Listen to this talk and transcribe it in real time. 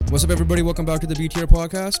What's up, everybody? Welcome back to the BTR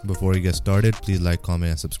podcast. Before we get started, please like, comment,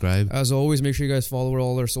 and subscribe. As always, make sure you guys follow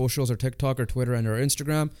all our socials, our TikTok, our Twitter, and our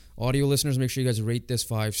Instagram. Audio listeners, make sure you guys rate this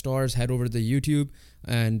 5 stars. Head over to the YouTube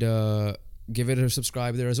and give it a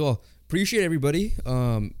subscribe there as well. Appreciate everybody.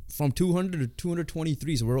 From 200 to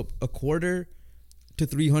 223, so we're up a quarter to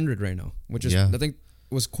 300 right now, which is, I think,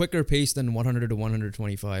 was quicker pace than 100 to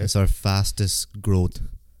 125. It's our fastest growth.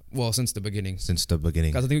 Well, since the beginning. Since the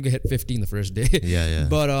beginning. Because I think we could hit 15 the first day. Yeah.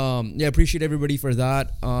 But, appreciate everybody for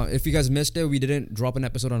that. If you guys missed it, we didn't drop an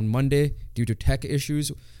episode on Monday due to tech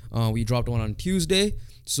issues. We dropped one on Tuesday.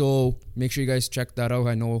 So make sure you guys check that out.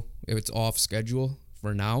 I know it's off schedule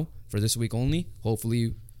for now, for this week only.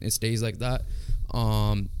 Hopefully it stays like that.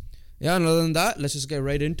 And other than that, let's just get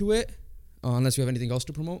right into it. Unless you have anything else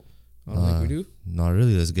to promote. I don't think we do. Not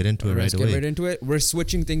really. Let's get into it right away. Let's get right into it. We're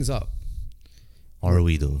switching things up. Are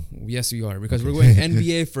we though? Yes, we are, because we're going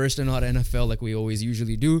NBA first and not NFL like we always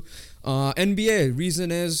usually do. NBA,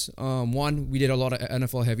 reason is, one, we did a lot of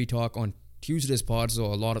NFL heavy talk on Tuesday's pod, so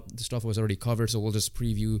a lot of the stuff was already covered, so we'll just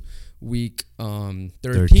preview week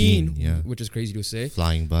 13, which is crazy to say.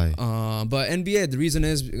 Flying by. But NBA, the reason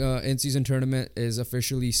is in-season tournament is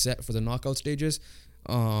officially set for the knockout stages.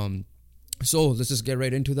 So let's just get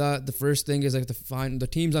right into that. The first thing is like to find the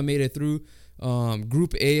teams that made it through.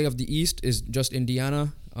 Group A of the East is just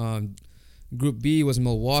Indiana. Group B was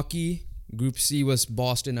Milwaukee. Group C was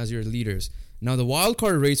Boston as your leaders. Now the wild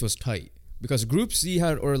card race was tight because Group C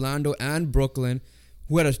had Orlando and Brooklyn,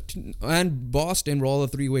 and Boston were all a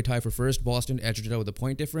three-way tie for first. Boston edged it out with a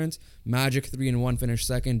point difference. Magic 3-1 finished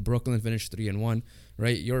second. Brooklyn finished 3-1.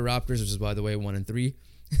 Right, your Raptors, which is by the way 1-3.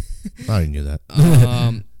 I already knew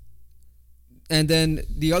that. And then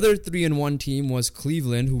the other 3-1 team was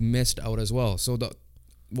Cleveland, who missed out as well. So the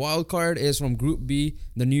wild card is from Group B,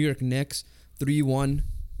 the New York Knicks, 3-1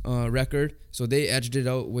 record. So they edged it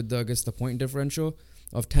out with the point differential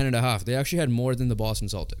of 10.5. They actually had more than the Boston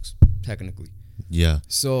Celtics, technically. Yeah.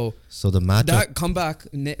 So the matchup, that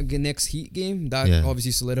comeback Knicks Heat game, that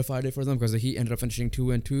obviously solidified it for them because the Heat ended up finishing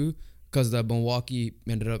 2-2 because the Milwaukee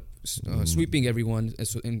ended up sweeping everyone.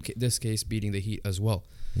 So in this case, beating the Heat as well.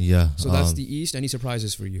 Yeah. So that's the East. Any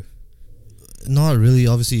surprises for you? Not really.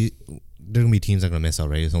 Obviously, there are going to be teams that are going to miss out,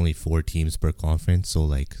 right? It's only 4 teams per conference. So,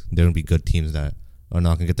 there are going to be good teams that are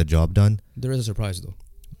not going to get the job done. There is a surprise, though.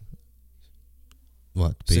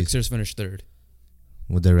 What? Sixers finished third.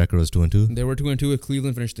 What their record was 2-2? They were 2-2.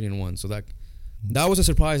 Cleveland finished 3-1. So that was a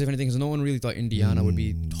surprise, if anything, because no one really thought Indiana would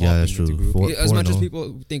be topping that's true. the group. As much as 4-0.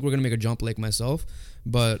 people think we're going to make a jump like myself,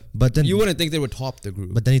 but then you wouldn't think they would top the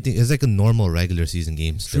group. But then you think it's like a normal regular season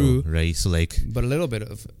game still, right? So but a little bit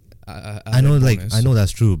of I know bonus. I know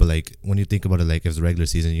that's true, but when you think about it, if it's a regular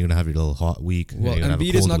season, you're gonna have your little hot week. Well,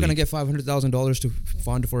 Embiid is not gonna get $500,000 to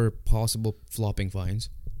fund for possible flopping fines.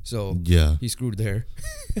 So he screwed there.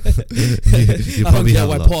 you I don't get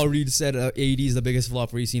why Paul Reed said AD is the biggest flop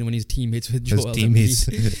he's seen when he's teammates with Joel Embiid. His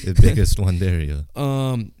teammates, the biggest one there.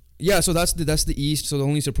 So that's the East. So the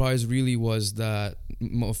only surprise really was that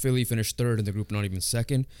Philly finished third in the group, not even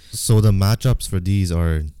second. So the matchups for these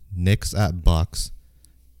are Knicks at Bucks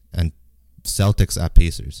and Celtics at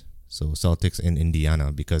Pacers. So Celtics in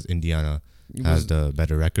Indiana because Indiana has the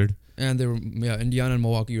better record. And Indiana and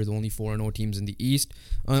Milwaukee are the only 4-0 teams in the East.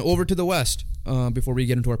 Over to the West, before we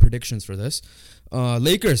get into our predictions for this.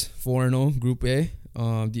 Lakers, 4-0, Group A.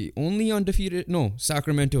 The only undefeated,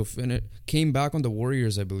 Sacramento came back on the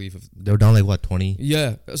Warriors, I believe. They were down 20?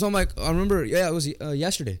 Yeah. So I'm I remember, it was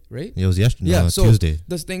yesterday, right? It was yesterday. Yeah, so Tuesday.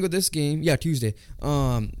 The thing with this game, Tuesday.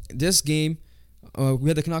 This game, we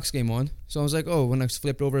had the Canucks game on. So I was when I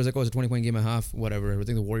flipped over, I was it's a 20-point game and a half, whatever. I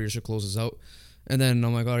think the Warriors should close this out. And then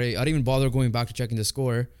I'm all right, I didn't even bother going back to checking the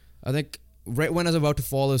score. I think right when I was about to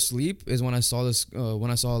fall asleep is when I saw this,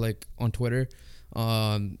 on Twitter,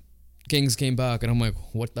 Kings came back, and I'm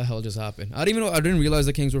what the hell just happened? I didn't realize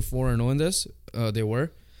the Kings were 4-0 in this. They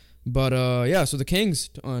were. But, so the Kings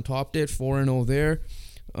topped it, 4-0 there.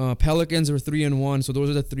 Pelicans were 3-1, so those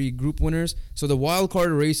are the 3 group winners. So the wild card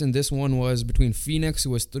race in this one was between Phoenix, who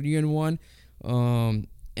was 3-1,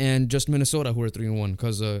 and just Minnesota, who were 3-1,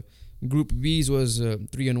 because Group B's was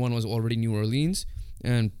 3-1 was already New Orleans,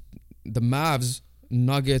 and the Mavs,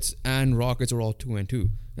 Nuggets, and Rockets were all 2-2,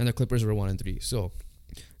 and the Clippers were 1-3. So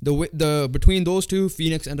the between those two,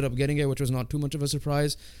 Phoenix ended up getting it, which was not too much of a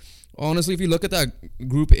surprise. Honestly, if you look at that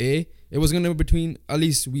Group A, it was going to be between, at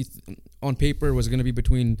least on paper, was going to be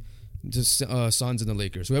between the Suns and the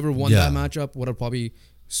Lakers. Whoever won that matchup would have probably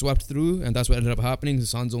swept through, and that's what ended up happening. The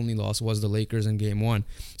Suns' only loss was the Lakers in Game 1.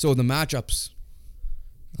 So the matchups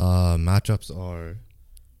Matchups are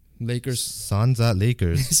Lakers. Suns at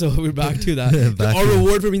Lakers. So we're back to that. Back Our to-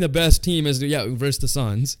 reward for being the best team is versus the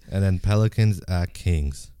Suns. And then Pelicans at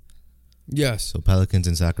Kings. Yes. So Pelicans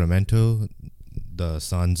in Sacramento. The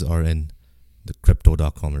Suns are in the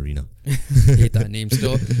Crypto.com arena. Hate that name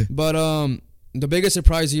still. But the biggest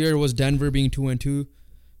surprise here was Denver being 2-2,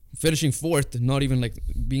 finishing fourth, not even like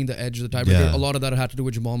being the edge of the tiebreaker. Yeah. A lot of that had to do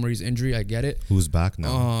with Jamal Murray's injury. I get it. Who's back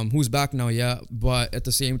now? Who's back now? Yeah, but at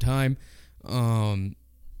the same time, I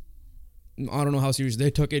don't know how serious they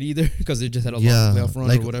took it either because they just had a long playoff run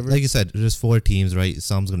or whatever. Like you said, there's 4 teams, right?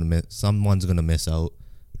 Someone's gonna miss out,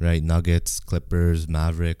 right? Nuggets, Clippers,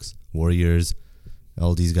 Mavericks, Warriors.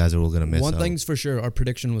 All these guys are all gonna miss out. One thing's for sure, our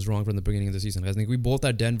prediction was wrong from the beginning of the season. I think we both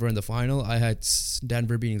had Denver in the final. I had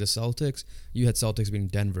Denver beating the Celtics. You had Celtics beating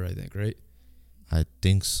Denver, I think, right? I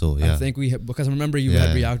think so, yeah. I think we had, because I remember you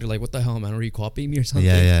had reacted like, "What the hell, man? Are you copying me or something?"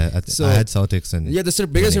 Yeah. I had Celtics and the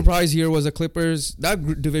biggest surprise here was the Clippers. That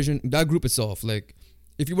group itself. Like,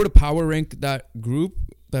 if you were to power rank that group,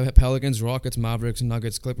 the Pelicans, Rockets, Mavericks,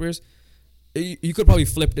 Nuggets, Clippers, you could probably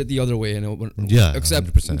flip it the other way. Except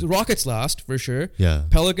 100%. the Rockets last for sure. Yeah.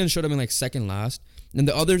 Pelicans should have been like second last, and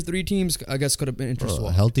the other 3 teams I guess could have been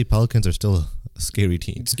interswapped. Healthy Pelicans are still a scary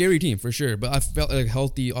team. Scary team for sure, but I felt like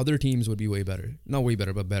healthy other teams would be way better. Not way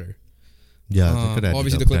better, but better. Yeah, they could have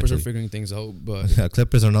obviously the Clippers are figuring things out, but yeah,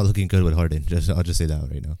 Clippers are not looking good with Harden. I'll just say that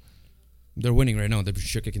right now. they're winning right now. They're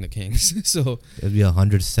shit kicking the Kings. So It'd be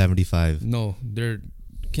 175. no, their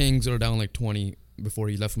Kings are down like 20 before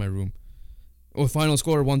he left my room. Oh, final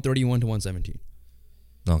score 131 to 117.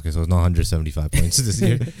 Okay, so it's not 175 points this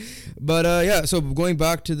year. But yeah, so going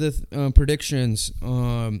back to the predictions,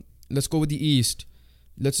 let's go with the East.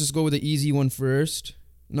 Let's just go with the easy one first.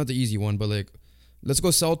 Not the easy one, but like, let's go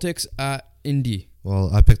Celtics at Indy.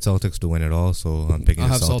 Well, I picked Celtics to win it all, so I'm picking I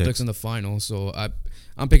the have Celtics. Celtics in the final, so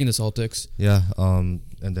I'm picking the Celtics. Yeah, and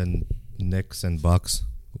then Knicks and Bucks.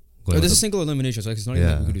 This is single elimination, so it's not even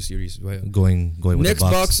like we could do series. But Going with Knicks, the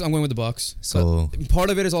Bucks. Bucks. I'm going with the Bucks. So but part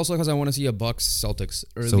of it is also because I want to see a Bucks Celtics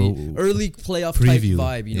So, early playoff preview,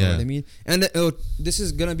 type vibe. You know what I mean? And this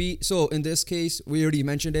is gonna be so. In this case, we already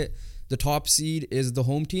mentioned it. The top seed is the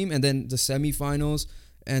home team, and then the semifinals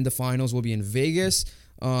and the finals will be in Vegas.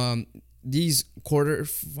 These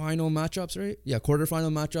quarterfinal matchups, right? Yeah,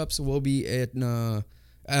 quarterfinal matchups will be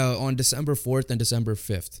on December 4th and December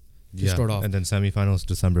 5th. To start off. And then semifinals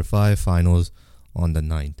December 5, finals on the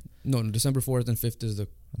 9th. No, December 4th and 5th is the...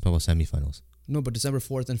 I'm talking about semifinals. No, but December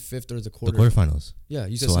 4th and 5th are the The quarter. quarterfinals. Yeah,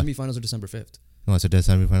 you said So semifinals are December 5th. No, I said the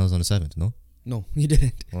semifinals on the 7th, no? No, you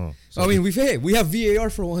didn't. Oh. So I mean, we have VAR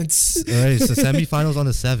for once. Alright, so semifinals on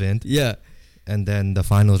the 7th, Yeah. and then the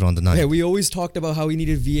finals are on the 9th. Hey, we always talked about how we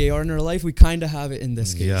needed VAR in our life. We kind of have it in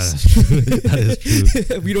this case. Yeah, that's true. That is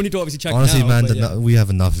true. We don't need to obviously check Honestly, now, man, but yeah. we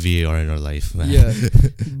have enough VAR in our life, man. Yeah.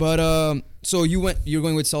 But so you're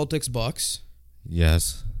going with Celtics Bucks,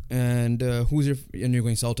 Yes. and and you're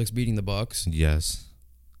going Celtics beating the Bucks. Yes.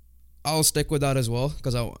 I'll stick with that as well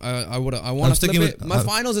because I want to flip it. My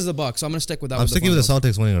finals is the Bucks, so I'm gonna stick with that. I'm sticking with the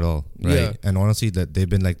Celtics winning it all, right? Yeah. And honestly, that they've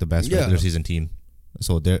been like the best regular season team.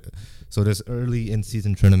 So this early in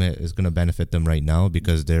season tournament is gonna benefit them right now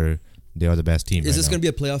because they are the best team. Is this gonna be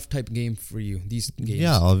a playoff type game for you? These games?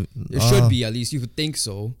 Yeah, it should be at least. You would think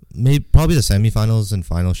so. Maybe probably the semifinals and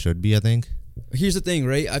finals should be. I think. Here's the thing,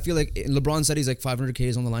 right? I feel like LeBron said he's like 500K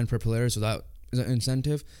is on the line per player, so that is an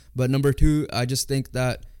incentive. But number 2, I just think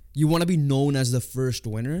that you want to be known as the first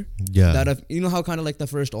winner. Yeah. That you know how kind of like the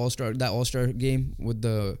first All-Star game with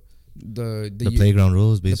the playground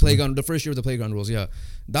rules, basically. The first year of the playground rules, yeah.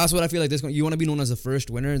 That's what I feel like you want to be known as the first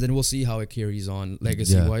winner, and then we'll see how it carries on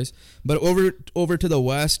legacy-wise. But over to the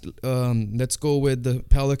West, let's go with the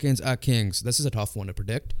Pelicans at Kings. This is a tough one to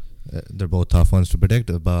predict. They're both tough ones to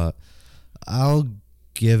predict, but I'll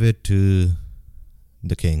give it to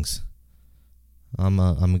the Kings. I'm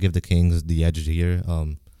gonna give the Kings the edge here.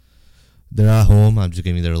 They're at home. I'm just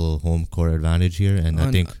giving their little home court advantage here, and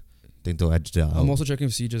I think they'll edge it out. I'm also checking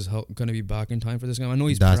if CJ's going to be back in time for this game. I know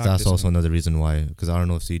he's that's also another reason why, because I don't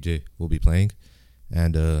know if CJ will be playing,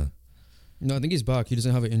 and no, I think he's back. He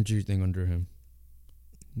doesn't have an injury thing under him.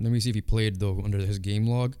 Let me see if he played though under his game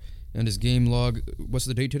log. And his game log, what's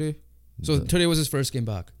the date today? So today was his first game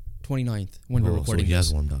back, 29th when we're recording. So he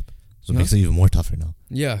has warmed up. So it makes it even more tougher now.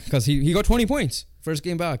 Yeah, because he got 20 points first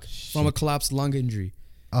game back from a collapsed lung injury.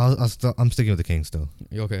 I'm sticking with the Kings still.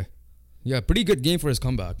 Okay. Yeah, pretty good game for his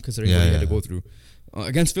comeback considering what he had to go through.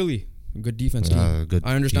 Against Philly, good defense team. Good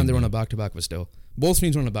I understand team, they're on a back-to-back, but still. Both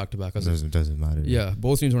teams are on a back-to-back. Doesn't matter. Yeah,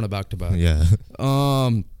 both teams are on a back-to-back. Yeah.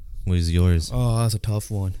 What is yours? Oh, that's a tough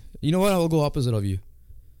one. You know what? I'll go opposite of you.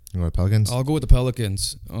 You want Pelicans? I'll go with the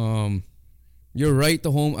Pelicans. You're right.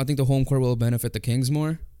 I think the home court will benefit the Kings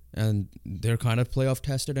more, and they're kind of playoff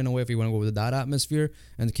tested in a way if you want to go with that atmosphere.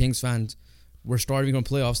 And the Kings fans were starving on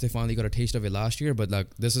playoffs. They finally got a taste of it last year, but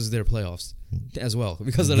like this is their playoffs as well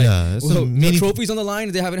because they're the trophies on the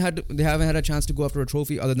line. They haven't had a chance to go after a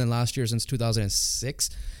trophy other than last year since 2006.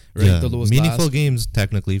 Right? Yeah, meaningful games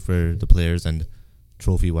technically for the players and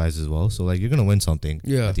trophy wise as well. So like you're gonna win something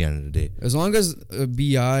at the end of the day. As long as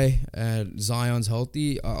Bi and Zion's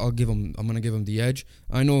healthy, I'm gonna give him the edge.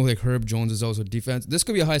 I know like Herb Jones is also defense. This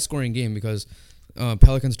could be a high scoring game because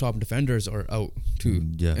Pelicans' top defenders are out too,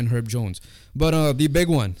 and Herb Jones. But the big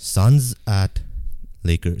one, Suns at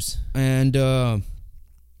Lakers, and I'm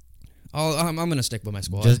gonna stick with my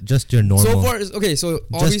squad. Just your normal. So far, okay. So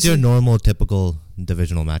obviously, just your normal typical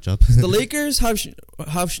divisional matchup. The Lakers have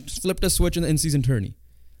flipped a switch in the in-season tourney.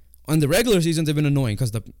 On the regular season, they've been annoying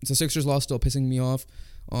because the Sixers loss still pissing me off.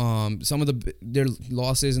 Some of their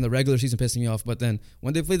losses in the regular season pissing me off. But then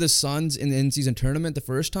when they played the Suns in the in-season tournament the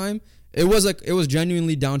first time, it was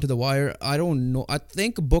genuinely down to the wire. I don't know. I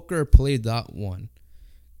think Booker played that one.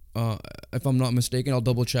 If I'm not mistaken, I'll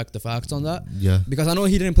double check the facts on that. Yeah, because I know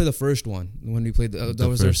he didn't play the first one when we played. That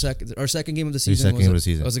was our second game of the season.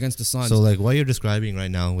 Was against the Suns. So like what you're describing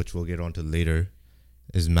right now, which we'll get onto later,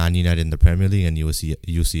 is Man United in the Premier League and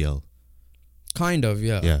UCL. Kind of,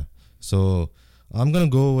 yeah. Yeah. So I'm gonna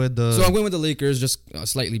go with the. So I'm going with the Lakers, just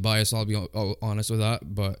slightly biased. I'll be honest with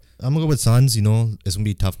that, but I'm gonna go with Suns. You know, it's gonna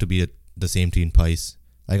be tough to beat the same team twice.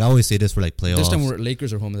 Like I always say this for like playoffs. This time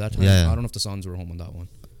Lakers are home at that time. Yeah. I don't know if the Suns were home on that one.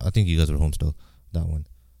 I think you guys were home still. That one.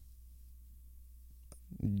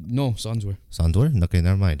 No, Suns were. Suns were? Okay,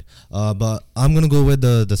 never mind. But I'm gonna go with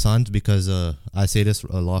the Suns because I say this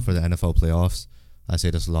a lot for the NFL playoffs. I say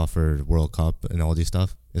this a lot for World Cup and all these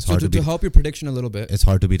stuff. It's hard to help your prediction a little bit. It's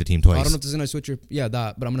hard to beat the team twice. I don't know if this is gonna switch but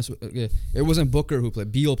I'm gonna. It wasn't Booker who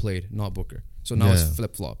played. Beal played, not Booker. So now it's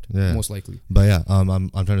flip flopped, most likely. But yeah, I'm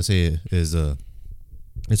trying to say is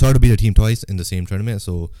it's hard to beat a team twice in the same tournament.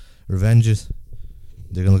 So revenge is.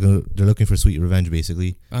 They're looking for sweet revenge,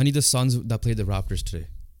 basically. I need the Suns that played the Raptors today.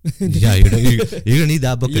 Yeah, you're gonna need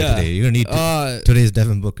that Booker today. You're gonna need today's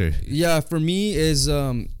Devin Booker. Yeah, for me is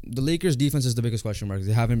the Lakers' defense is the biggest question mark.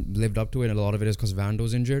 They haven't lived up to it, and a lot of it is because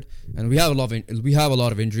Vando's injured, and we have a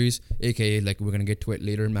lot of injuries. AKA, like we're gonna get to it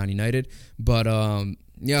later in Man United, but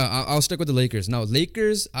I'll stick with the Lakers. Now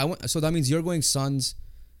Lakers, so that means you're going Suns.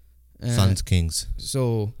 Suns Kings.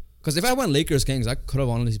 So. Because if I went Lakers Kings, I could have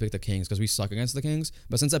honestly picked the Kings because we suck against the Kings.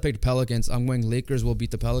 But since I picked Pelicans, I'm going Lakers will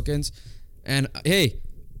beat the Pelicans. And hey,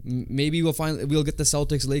 maybe we'll get the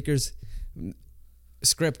Celtics Lakers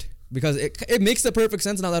script because it makes the perfect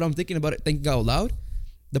sense now that I'm thinking about it, thinking out loud.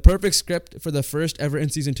 The perfect script for the first ever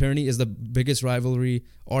in-season tourney is the biggest rivalry,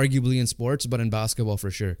 arguably in sports, but in basketball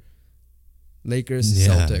for sure. Lakers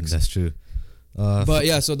Celtics. That's true. But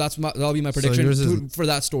yeah, so that'll be my prediction for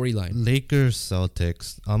that storyline. Lakers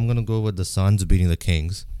Celtics. I'm gonna go with the Suns beating the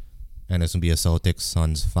Kings, and it's gonna be a Celtics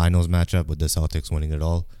Suns finals matchup with the Celtics winning it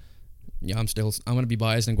all. Yeah, I'm gonna be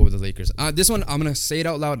biased and go with the Lakers. This one I'm gonna say it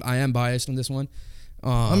out loud. I am biased on this one.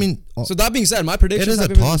 So that being said, my prediction. It is a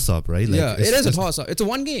toss up, right? Like, it is a toss up. It's a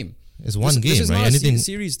one game. It's one game, this is right? Not anything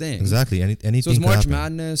series thing. Exactly. Anything. So it's March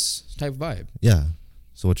Madness type vibe. Yeah.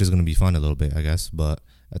 So which is gonna be fun a little bit, I guess. But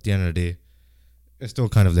at the end of the day. It's still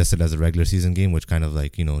kind of listed as a regular season game, which kind of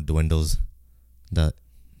like, dwindles that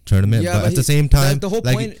tournament. Yeah, but at the same time... The whole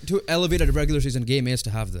point to elevate a regular season game is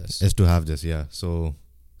to have this. Is to have this, yeah. So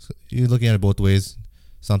you're looking at it both ways.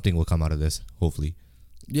 Something will come out of this, hopefully.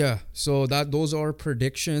 Yeah, so those are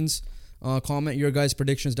predictions. Comment your guys'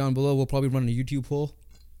 predictions down below. We'll probably run a YouTube poll.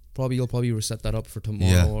 You'll probably reset that up for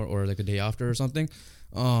tomorrow or like a day after or something.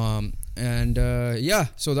 So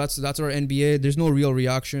that's our NBA. There's no real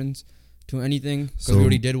reactions to anything because we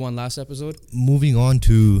already did one last episode. Moving on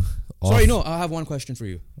to... Sorry, no, I have one question for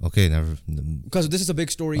you. Okay, never... Because this is a big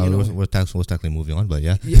story. We're technically moving on, but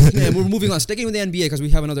yeah. Yeah, we're moving on. Sticking with the NBA because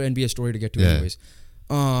we have another NBA story to get to anyways.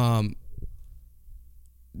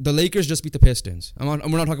 The Lakers just beat the Pistons. We're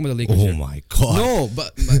not talking about the Lakers here. Oh my God. No,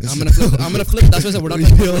 but I'm gonna flip. That's what I said. We're not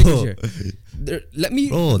talking about the Lakers here.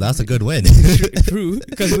 Oh, that's a good win. True.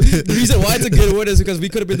 Because the reason why it's a good win is because we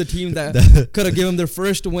could have been the team that could have given them their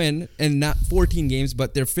first win in not 14 games,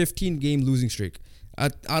 but their 15-game losing streak. I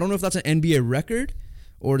don't know if that's an NBA record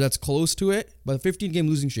or that's close to it, but a 15-game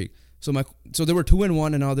losing streak. So they were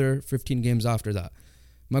 2-1 in other 15 games after that.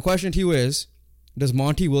 My question to you is, does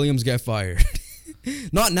Monty Williams get fired?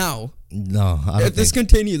 Not now. No, I don't if this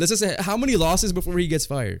continues, let's just say how many losses before he gets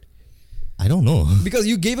fired? I don't know. Because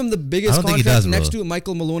you gave him the biggest contract. Think he does, next to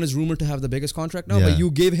Michael Malone is rumored to have the biggest contract now, but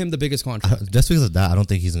you gave him the biggest contract. Just because of that, I don't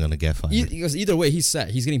think he's going to get fired. Because either way, he's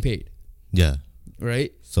set. He's getting paid. Yeah.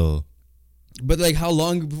 right? So But like, how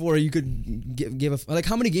long before you could give like,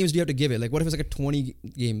 how many games do you have to give it? Like, what if it's like a 20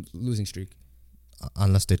 game losing streak?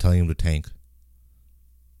 unless they're telling him to tank,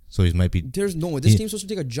 so he might be. There's no this team's supposed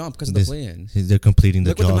to take a jump because of the play-in. They're completing the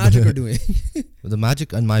Look job. what the Magic are doing. The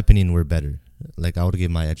Magic, in my opinion, were better. Like, I would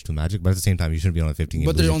give my edge to Magic, but at the same time, you shouldn't be on a 15 game.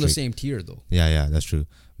 But they're losing on the streak. same tier though. Yeah, that's true.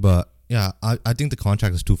 But yeah, I think the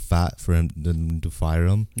contract is too fat for him to fire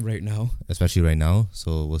him, Right now, especially right now.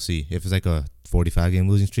 So we'll see. If it's like a 45 game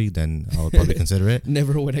losing streak, then I would probably consider it.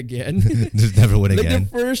 never win again. Just never win Like again.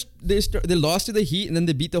 the first, they lost to the Heat, and then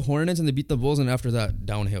they beat the Hornets, and they beat the Bulls, and after that,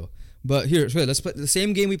 downhill. But here, so let's play the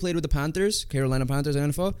same game we played with the Panthers, Carolina Panthers,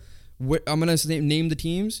 NFL. I'm gonna name the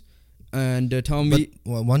teams, and tell me.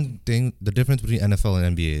 But one thing, the difference between NFL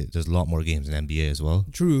and NBA, there's a lot more games in NBA as well.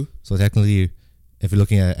 True. So technically, if you're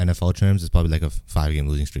looking at NFL terms, it's probably like a 5 game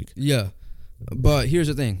losing streak. Yeah, but here's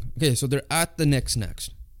the thing. Okay, so they're at the Knicks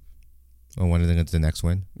next. Oh, when are they going to the next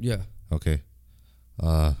win? Yeah. Okay.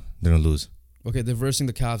 They're gonna lose. Okay, they're versing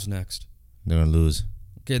the Cavs next. They're gonna lose.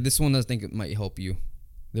 Okay, this one I think it might help you.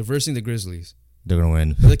 They're versing the Grizzlies. They're gonna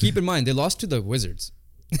win. But keep in mind, they lost to the Wizards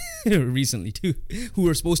recently too, who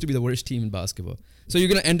were supposed to be the worst team in basketball. So you're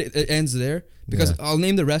gonna end it ends there because I'll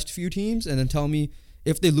name the rest few teams and then tell me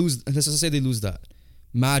if they lose. Let's just say they lose that.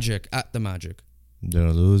 Magic at the Magic. They're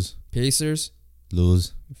gonna lose. Pacers.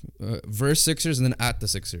 Lose. Verse Sixers and then at the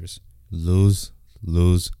Sixers. Lose.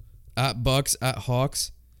 Lose. At Bucks. At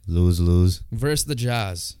Hawks. Lose. Versus the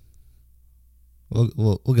Jazz.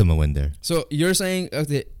 We'll give them a win there. So you're saying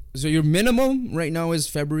okay, so your minimum right now is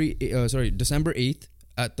December 8th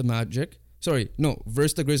at the Magic.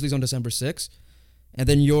 Versus the Grizzlies on December 6th. And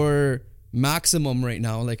then your maximum right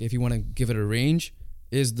now, like if you want to give it a range,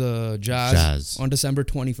 is the Jazz. On December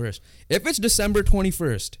 21st. If it's December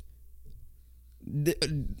 21st,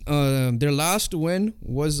 their last win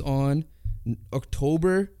was on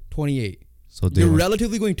October 28th. So you're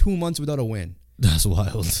relatively going 2 months without a win. That's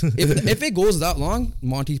wild. if it goes that long,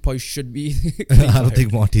 Monty probably should be. I don't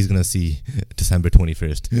think Monty's gonna see December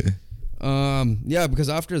 21st. Yeah, because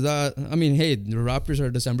after that, I mean, hey, the Raptors are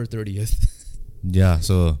December 30th. Yeah,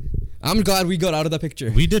 so I'm glad we got out of that picture.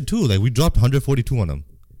 we did too. Like, we dropped 142 on them.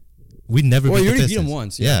 We never beat the you already Pistons. beat them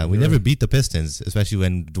once. Yeah, we never beat the Pistons, especially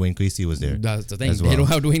when Dwayne Casey was there. That's the thing. as well. They don't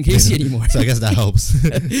have Dwayne Casey anymore. So I guess that helps.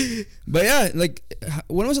 But yeah, like,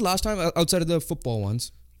 when was the last time outside of the football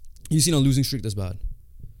ones you seen a losing streak this bad?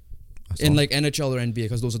 In like NHL or NBA,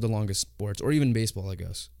 because those are the longest sports, or even baseball, I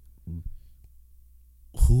guess.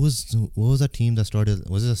 What was that team that started?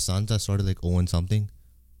 Was it the Suns that started like 0 and something?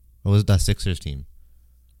 Or was it that Sixers team?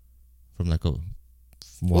 From like a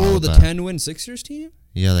while the back? 10-win Sixers team?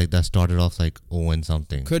 Yeah, like that started off like 0 and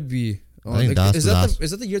something. Could be. I think that's is the last.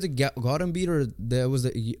 that the year that got Embiid, or that was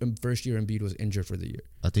the first year Embiid was injured for the year?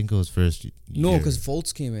 I think it was first. No, year. because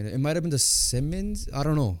Fultz came in. It might have been the Simmons. I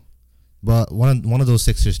don't know. But one of those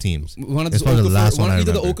Sixers teams. One of It's the probably the last one I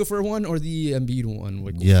either the remember. Okafor one or the Embiid one.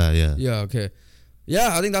 Like, Yeah. Yeah. Okay.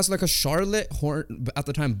 Yeah, I think that's like a Charlotte at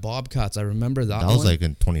the time Bobcats. I remember that. That was like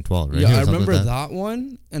in 2012, right? Yeah, I Something remember like that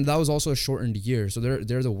one, and that was also a shortened year. So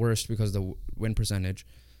they're the worst because the win percentage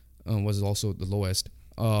was also the lowest.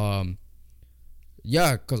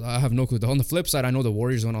 Yeah, because I have no clue. On the flip side, I know the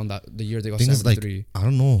Warriors went on the year they got 7-3. I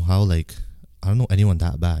don't know I don't know anyone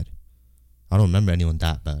that bad. I don't remember anyone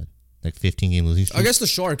that bad. Like 15 game losing streak. I guess the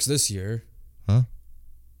Sharks this year. Huh?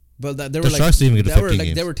 But they The were like Sharks didn't even get to 15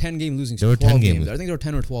 games. They were 10 game losing. They were 12 10 games. games. I think they were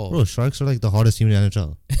 10 or 12. Bro, Sharks are like the hottest team in the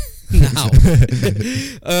NHL.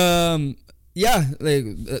 Now. Yeah, like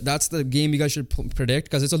that's the game you guys should predict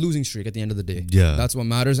because it's a losing streak at the end of the day. Yeah. That's what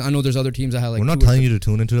matters. I know there's other teams that have like. We're not telling you to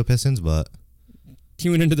tune into the Pistons, but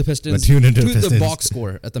tune into the Pistons. But tune into the the Pistons. box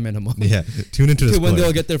score at the minimum. yeah, tune into the when score.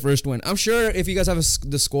 they'll get their first win. I'm sure if you guys have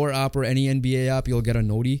the Score app or any NBA app, you'll get a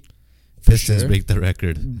noti. Pistons sure. break the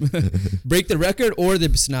record. Break the record or they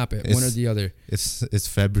snap it. One or the other. It's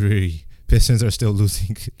February. Pistons are still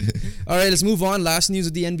losing. All right, let's move on. Last news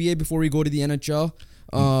of the NBA before we go to the NHL.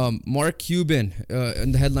 Mark Cuban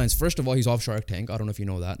in the headlines. First of all, he's off Shark Tank. I don't know if you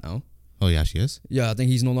know that now. Oh yeah, she is. Yeah, I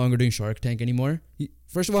think he's no longer doing Shark Tank anymore.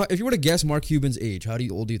 First of all, if you were to guess Mark Cuban's age, how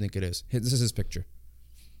old do you think it is? This is his picture.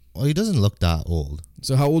 Well, he doesn't look that old.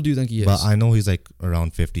 So how old do you think he is? But I know he's like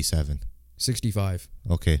around 57. 65.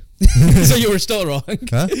 Okay. So you were still wrong.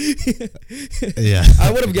 Huh? Yeah.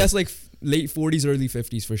 I would have guessed like late 40s, early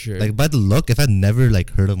 50s for sure. Like by the look, if I'd never like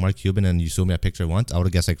heard of Mark Cuban and you showed me a picture once, I would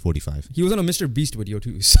have guessed like 45. He was on a Mr. Beast video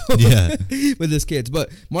too. So Yeah. with his kids. But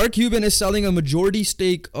Mark Cuban is selling a majority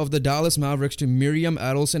stake of the Dallas Mavericks to Miriam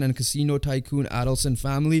Adelson and casino tycoon Adelson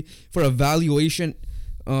family for a valuation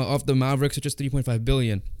of the Mavericks, which is $3.5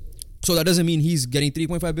 billion. So that doesn't mean he's getting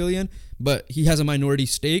 3.5 billion, but he has a minority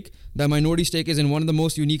stake. That minority stake is in one of the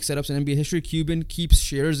most unique setups in NBA history. Cuban keeps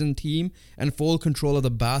shares in team and full control of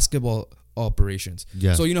the basketball operations.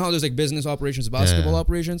 Yeah. So you know how there's like business operations, basketball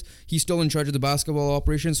operations. He's still in charge of the basketball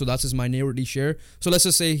operations, so that's his minority share. So let's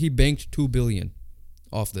just say he banked 2 billion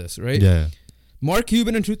off this, right? Yeah. Mark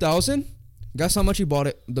Cuban in 2000, guess how much he bought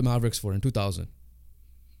the Mavericks for in 2000?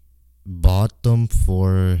 Bought them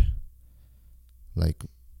for like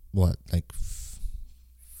what? Like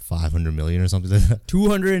 500 million or something like that.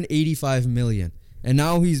 285 million. And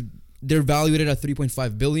now they're valued at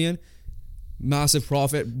 3.5 billion. Massive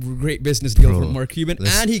profit, great business deal for Mark Cuban,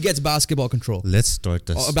 and he gets basketball control. Let's start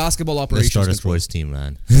this. Basketball operations. Let's start a sports team,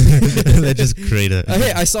 man. Let's just create a.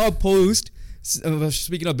 Hey, I saw a post.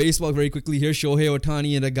 Speaking of baseball, very quickly here, Shohei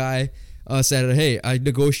Ohtani and a guy said, "Hey, I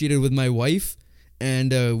negotiated with my wife,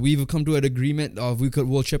 and we've come to an agreement of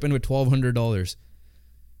we'll chip in with $1,200.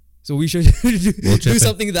 So we should do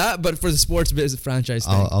something that, but for the sports business franchise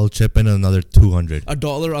thing. I'll chip in another 200.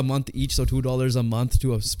 $1 a month each, so $2 a month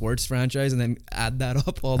to a sports franchise, and then add that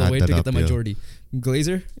up all the way to get the majority.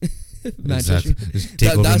 Glazer, Exactly.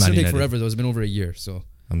 That should take forever though. It's been over a year, so.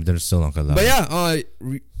 I mean, they're still not gonna. But yeah,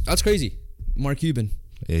 that's crazy. Mark Cuban.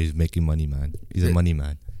 Yeah, he's making money, man. He's a money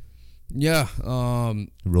man. Yeah.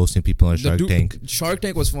 Roasting people on Shark Tank. Shark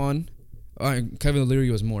Tank was fun. Kevin O'Leary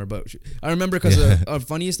was more, but I remember because the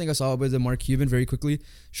funniest thing I saw with the Mark Cuban very quickly,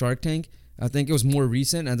 Shark Tank, I think it was more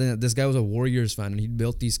recent, and then this guy was a Warriors fan, and he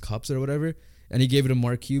built these cups or whatever, and he gave it to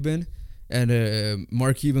Mark Cuban, and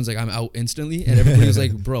Mark Cuban's like, I'm out instantly, and everybody was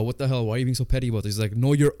like, bro, what the hell, why are you being so petty about this? He's like,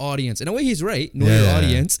 know your audience. In a way, he's right, know your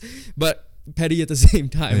audience, but petty at the same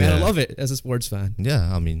time, man. I love it as a sports fan.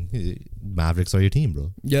 Yeah, I mean, Mavericks are your team,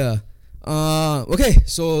 bro. Yeah. Okay,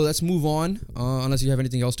 so let's move on. Unless you have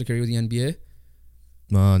anything else to carry with the NBA.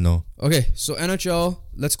 No. Okay, so NHL.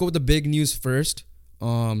 Let's go with the big news first.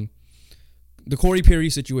 The Corey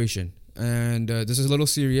Perry situation, and this is a little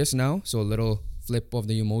serious now. So a little flip of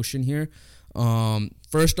the emotion here.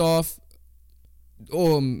 First off.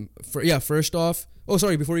 Oh,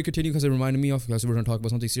 sorry. Before you continue, because it reminded me of, because we're going to talk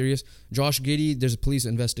about something serious. Josh Giddey. There's a police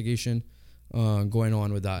investigation going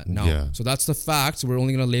on with that now. Yeah. So that's the facts. We're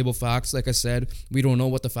only going to label facts. Like I said, we don't know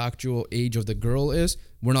what the factual age of the girl is.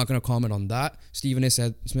 We're not going to comment on that. Stephen A.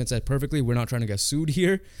 Smith said perfectly, we're not trying to get sued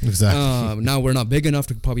here. Exactly. Now we're not big enough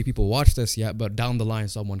to probably people watch this yet, but down the line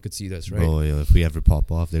someone could see this, right? Oh, yeah, if we ever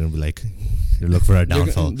pop off, they're going to be like, they're looking for our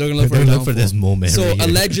downfall. They're going to look for this moment. So right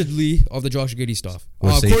allegedly of the Josh Giddey stuff.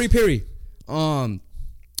 Corey Perry.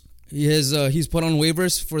 He's put on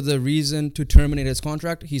waivers for the reason to terminate his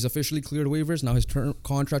contract. He's officially cleared waivers. Now his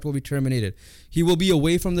contract will be terminated. He will be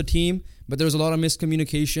away from the team, but there's a lot of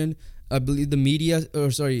miscommunication. I believe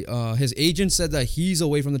his agent said that he's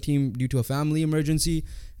away from the team due to a family emergency,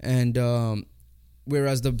 and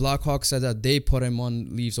whereas the Blackhawks said that they put him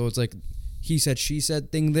on leave. So it's like he said, she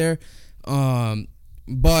said thing there.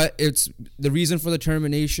 But it's the reason for the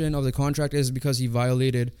termination of the contract is because he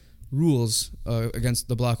violated rules against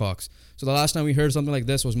the Blackhawks. So the last time we heard something like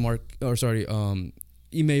this was Ime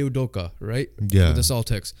Udoka, right? Yeah. With the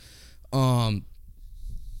Celtics.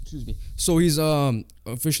 Excuse me. So he's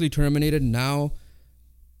officially terminated now.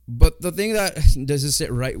 But the thing that doesn't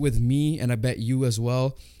sit right with me, and I bet you as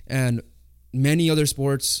well, and many other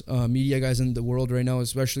sports media guys in the world right now,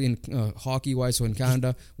 especially in hockey-wise, so in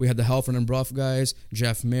Canada, we had the Halford and Bruff guys,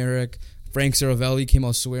 Jeff Merrick, Frank Saravelli came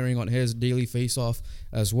out swearing on his daily face-off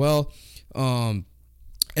as well. The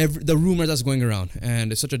rumor that's going around,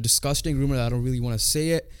 and it's such a disgusting rumor that I don't really want to say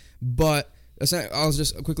it, but I'll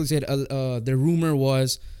just quickly say it. The rumor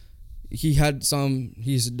was he's had some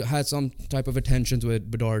type of attentions with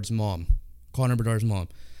Bedard's mom, Connor Bedard's mom.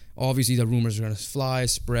 Obviously, the rumors are going to fly,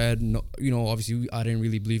 spread. No, obviously, I didn't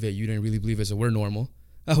really believe it. You didn't really believe it, so we're normal.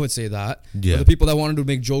 I would say that. Yeah. But the people that wanted to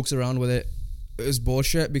make jokes around with it is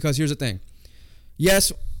bullshit, because here's the thing.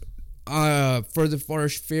 Yes, for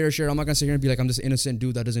fair share, I'm not going to sit here and be like, I'm this innocent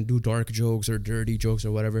dude that doesn't do dark jokes or dirty jokes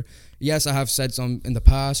or whatever. Yes, I have said some in the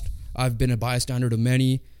past. I've been a bystander to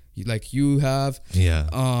many, like you have. Yeah.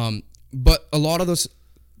 But a lot of those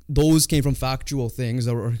came from factual things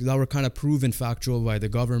that were kind of proven factual by the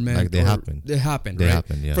government. Like they happened. They happened, They right?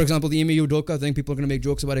 happened, yeah. For example, the Ime Udoka thing, people are going to make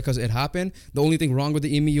jokes about it because it happened. The only thing wrong with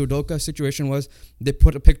the Ime Udoka situation was they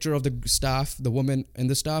put a picture of the staff, the woman in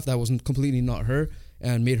the staff, that wasn't completely not her,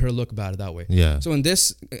 and made her look bad that way. Yeah. So in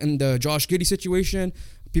the Josh Giddey situation,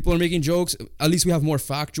 people are making jokes. At least we have more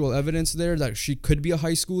factual evidence there that she could be a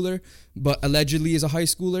high schooler, but allegedly is a high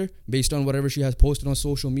schooler based on whatever she has posted on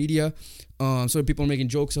social media. So people are making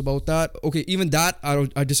jokes about that. Okay, even that,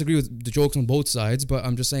 I disagree with the jokes on both sides, but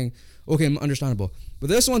I'm just saying, okay, understandable. But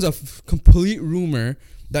this one's a complete rumor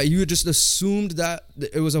that you just assumed that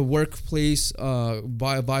it was a workplace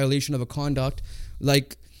violation of a conduct,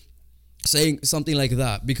 like saying something like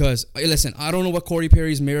that. Because listen, I don't know what Corey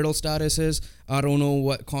Perry's marital status is. I don't know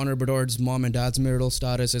what Connor Bedard's mom and dad's marital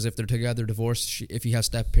status is, if they're together, divorced, if he has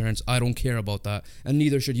step parents. I don't care about that, and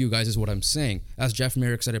neither should you guys, is what I'm saying. As Jeff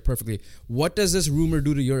Merrick said it perfectly, what does this rumor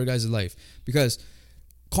do to your guys' life? Because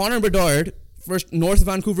Connor Bedard, first, North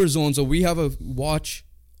Vancouver zone, so we have a watch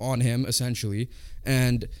on him essentially,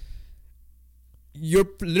 and you're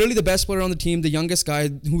literally the best player on the team, the youngest guy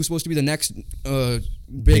who's supposed to be the next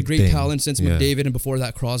great talent since McDavid, and before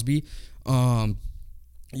that Crosby.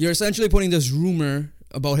 You're essentially putting this rumor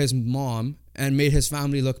about his mom and made his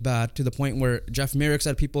family look bad, to the point where Jeff Merrick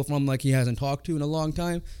said people from like he hasn't talked to in a long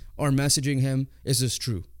time are messaging him, is this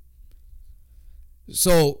true?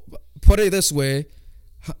 So put it this way,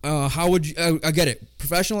 how would you, I get it,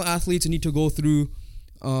 professional athletes need to go through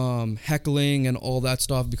heckling and all that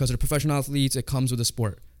stuff because they're professional athletes, it comes with the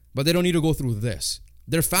sport, but they don't need to go through this.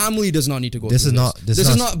 Their family does not need to go through this. This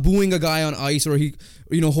is not booing a guy on ice, or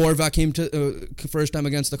Horvat came to first time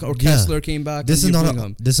against or Kessler came back. This is not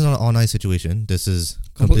an on ice situation. This is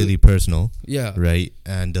completely personal. Yeah. Right.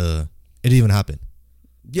 And it didn't even happen.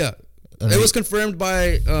 Yeah. It was confirmed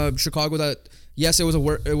by Chicago that yes, it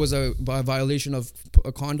was a violation of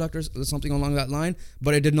conduct or something along that line,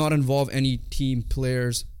 but it did not involve any team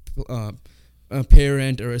players, a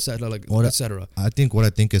parent, or etc. etc. I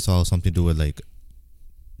think it's all something to do with like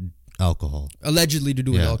alcohol. Allegedly to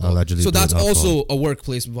do with alcohol. So that's also a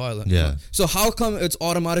workplace violence. Yeah. So how come it's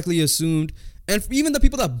automatically assumed? And even the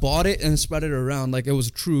people that bought it and spread it around like it was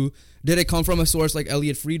true, did it come from a source like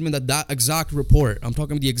Elliot Friedman? That exact report, I'm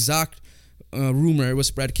talking about the exact rumor, it was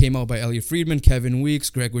spread, came out by Elliot Friedman, Kevin Weeks,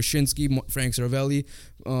 Greg Wyshynski, Frank Cervelli,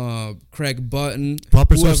 Craig Button.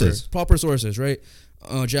 Proper sources, right?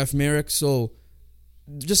 Jeff Merrick. So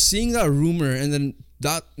just seeing that rumor, and then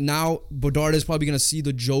that now Bedard is probably going to see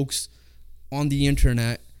the jokes on the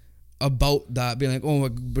internet about that, being like, oh,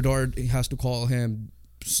 Bedard has to call him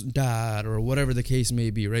dad or whatever the case may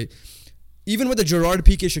be, right? Even with the Gerard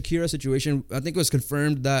Piqué Shakira situation, I think it was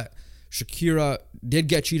confirmed that Shakira did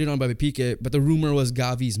get cheated on by Piqué, but the rumor was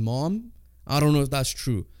Gavi's mom. I don't know if that's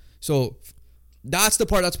true. So that's the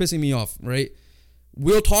part that's pissing me off, right?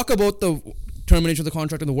 We'll talk about the termination of the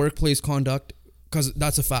contract and the workplace conduct because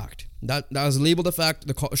that's a fact. That was labeled a fact.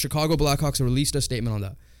 The Chicago Blackhawks released a statement on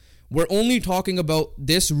that. We're only talking about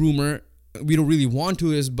this rumor. We don't really want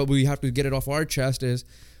to, but we have to get it off our chest, is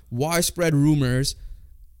why spread rumors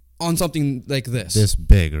on something like this? This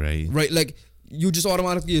big, right? Right, like you just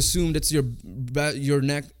automatically assumed it's your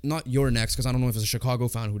next, not your next, because I don't know if it's a Chicago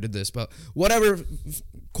fan who did this, but whatever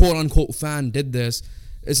quote unquote fan did this,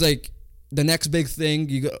 it's like the next big thing.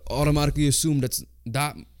 You automatically assumed it's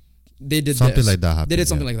that they did something this. Like that happened, they did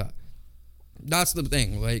something like that. That's the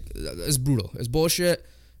thing. Like, it's brutal. It's bullshit.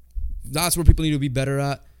 That's where people need to be better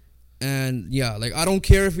at. And yeah, like, I don't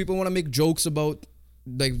care if people want to make jokes about,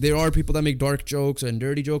 like, there are people that make dark jokes and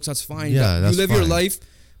dirty jokes. That's fine. Yeah, that's you live fine. your life,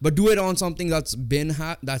 but do it on something that's been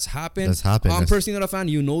that's happened. That's happened. I'm personally not a fan.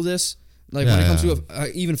 You know this. Like, when it comes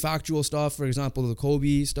to even factual stuff, for example, the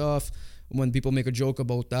Kobe stuff, when people make a joke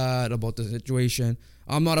about that, about the situation,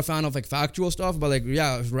 I'm not a fan of like factual stuff, but like,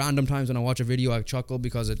 yeah, random times when I watch a video, I chuckle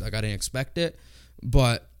because I didn't expect it.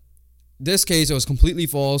 But this case, it was completely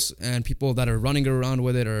false, and people that are running around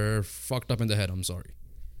with it are fucked up in the head. I'm sorry.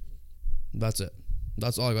 That's it.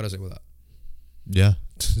 That's all I gotta say with that. Yeah.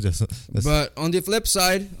 But on the flip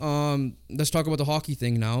side, let's talk about the hockey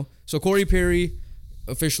thing now. So Corey Perry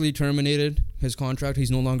officially terminated his contract.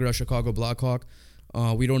 He's no longer a Chicago Blackhawk.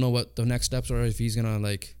 We don't know what the next steps are, if he's gonna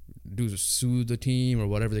like sue the team or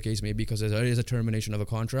whatever the case may be, because there is a termination of a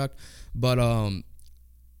contract. But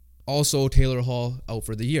also Taylor Hall out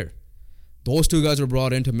for the year. Those two guys were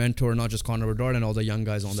brought in to mentor not just Connor Bedard and all the young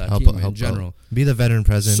guys on that team in general. Be the veteran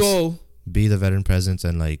presence. So be the veteran presence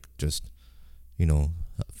and like just,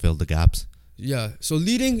 fill the gaps. Yeah. So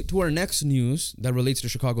leading to our next news that relates to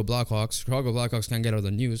Chicago Blackhawks. Chicago Blackhawks can't get out of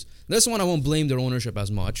the news. This one I won't blame their ownership as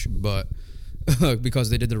much, but because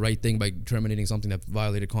they did the right thing by terminating something that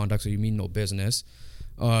violated contract. So you mean no business.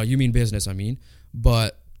 You mean business, I mean.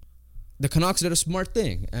 But the Canucks did a smart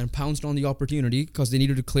thing and pounced on the opportunity because they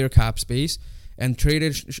needed to clear cap space and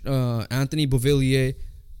traded Anthony Beauvillier,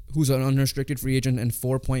 who's an unrestricted free agent and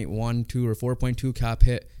 4.12 or 4.2 cap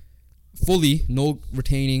hit fully no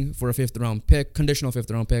retaining for a 5th round pick, conditional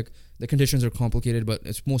 5th round pick. The conditions are complicated, but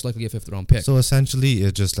it's most likely a 5th round pick. So essentially,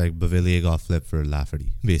 it's just like Beauvillier got flipped for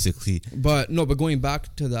Lafferty, basically. But going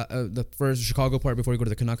back to that, the first Chicago part before we go to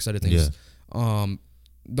the Canucks side of things.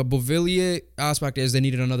 The Beauvillier aspect is they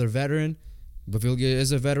needed another veteran. Beauvillier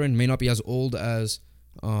is a veteran, may not be as old as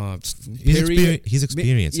Perry. He's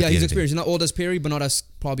experienced. Yeah, he's experienced. He's not old as Perry, but not as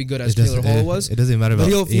probably good as Taylor Hall was. It doesn't matter about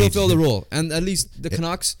But he'll age. fill the role. And at least the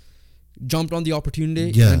Canucks jumped on the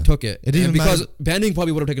opportunity Yeah. and took it. It didn't because matter. Benning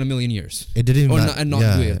probably would have taken a million years. It didn't Or matter. not- and not do it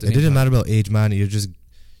at the It same didn't time. matter about age, man.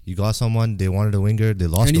 You got someone. They wanted a winger. They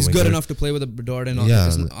lost. And he's a winger. good enough to play with a Bedard and all.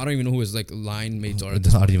 Yeah. I don't even know who his line mates are. I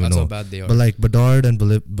don't even That's know. how bad they are. But like Bedard and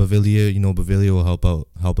Beauvillier, Beauvillier will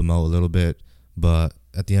help him out a little bit. But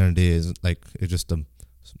at the end of the day, it's just a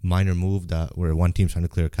minor move where one team's trying to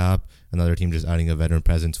clear cap, another team just adding a veteran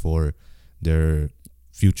presence for their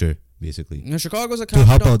future, basically. And Chicago's a To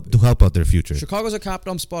cap help out their future. Chicago's a cap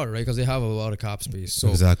dump spot, right? Because they have a lot of cap space. So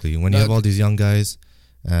Exactly. When you have all these young guys,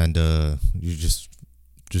 and you just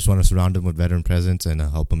want to surround them with veteran presence and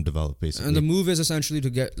help them develop, basically. And the move is essentially to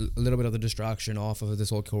get a little bit of the distraction off of this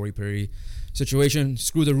whole Corey Perry situation.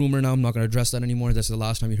 Screw the rumor now. I'm not going to address that anymore. That's the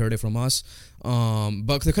last time you heard it from us.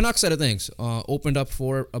 But the Canucks side of things opened up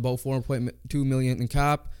for about $4.2 million in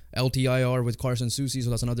cap. LTIR with Carson Soucy, so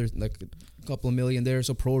that's another couple of million there.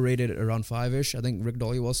 So prorated around 5-ish. I think Rick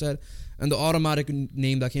Dollywell said. And the automatic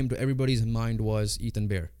name that came to everybody's mind was Ethan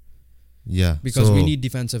Bear. Yeah. Because we need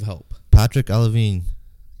defensive help. Patrick Allevine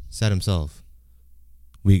said himself,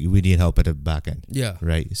 we need help at the back end. Yeah.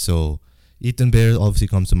 Right. So Ethan Bear obviously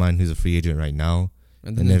comes to mind, who's a free agent right now.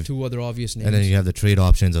 And then there's two other obvious names. And then you have the trade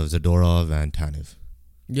options of Zadorov and Tanev.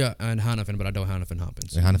 Yeah, and Hanifin, but I doubt Hanifin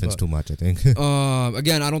happens. Hanifin's too much, I think.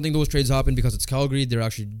 Again, I don't think those trades happen because it's Calgary. They're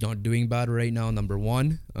actually not doing bad right now, number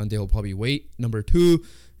one. And they'll probably wait. Number two,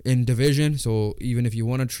 in division. So even if you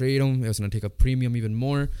want to trade them, it's going to take a premium even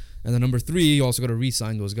more. And then number three, you also got to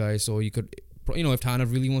re-sign those guys. So you could, if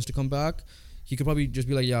Tanev really wants to come back, he could probably just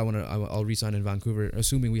be like, yeah, I'll re-sign in Vancouver,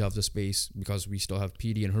 assuming we have the space because we still have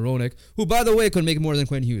PD and Hronek, who, by the way, could make more than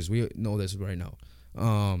Quinn Hughes. We know this right now.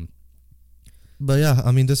 But yeah,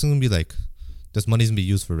 I mean, this is going to be this money's going to be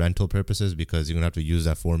used for rental purposes because you're going to have to use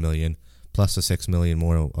that $4 million plus the $6 million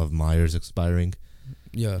more of Myers expiring.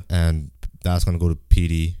 Yeah. And that's going to go to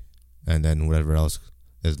PD, and then whatever else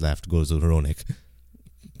is left goes to Hronek.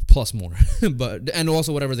 Plus more. and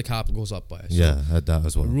also whatever the cap goes up by. So yeah, that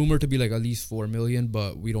as well. Rumored to be at least $4 million,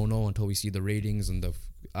 but we don't know until we see the ratings and the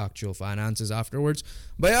actual finances afterwards.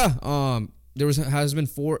 But yeah, there has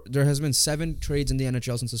been 7 trades in the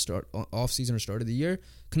NHL since the off season or start of the year.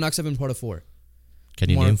 Canucks have been part of 4. Can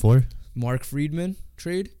you name 4? Mark Friedman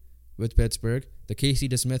trade with Pittsburgh, the Casey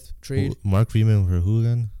DeSmith trade. Mark Friedman for who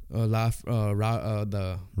again?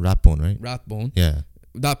 The Rathbone, right? Rathbone. Yeah.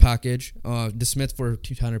 That package. DeSmith for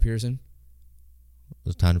Tanner Pearson.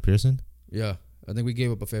 Was Tanner Pearson? Yeah, I think we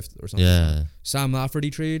gave up a 5th or something. Yeah. Sam Lafferty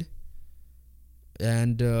trade.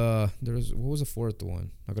 And what was the 4th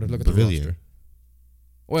one? I gotta look at the roster.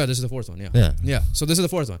 Oh yeah, this is the 4th one. Yeah. So this is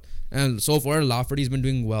the 4th one, and so far Lafferty's been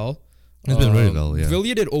doing well. He's been really well. Yeah.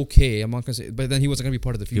 Villiers did okay. I'm not gonna say, but then he wasn't gonna be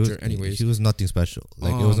part of the future anyways. He was nothing special. It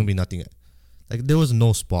wasn't gonna be nothing. There was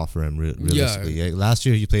no spot for him realistically. Yeah. Last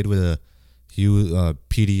year he played with a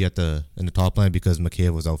PD in the top line because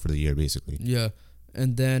McCabe was out for the year basically. Yeah,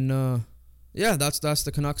 and then that's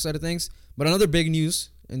the Canucks side of things. But another big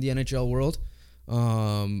news in the NHL world.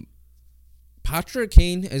 Patrick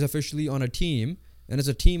Kane is officially on a team, and it's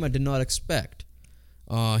a team I did not expect.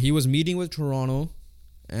 He was meeting with Toronto,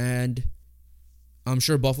 and I'm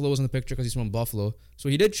sure Buffalo was in the picture because he's from Buffalo. So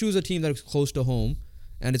he did choose a team that was close to home,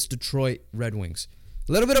 and it's Detroit Red Wings.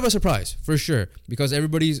 A little bit of a surprise, for sure, because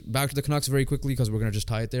everybody's back to the Canucks very quickly because we're going to just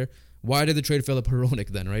tie it there. Why did they trade Filip Hronek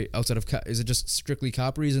then, right? Outside of is it just strictly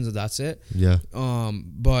cap reasons and that's it? Yeah.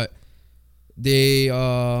 But they,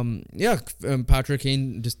 Patrick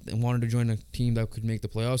Kane just wanted to join a team that could make the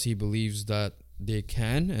playoffs. He believes that they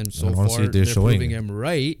can, and so honestly, far they're proving him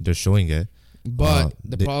right. They're showing it. But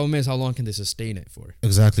the problem is, how long can they sustain it for?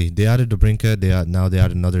 Exactly. They added DeBrincat. Now they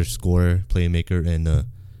add another scorer, playmaker in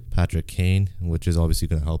Patrick Kane, which is obviously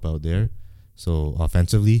going to help out there. So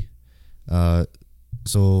offensively, he's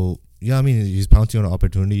pouncing on an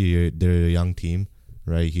opportunity. They're a young team,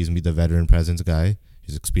 right? He's the veteran presence guy.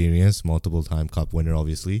 He's experienced, multiple-time Cup winner,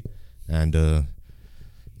 obviously, and I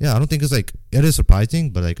don't think it's it is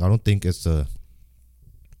surprising, but I don't think it's a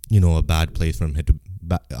bad place for him to.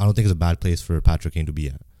 I don't think it's a bad place for Patrick Kane to be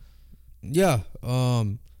at. Yeah,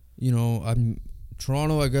 I'm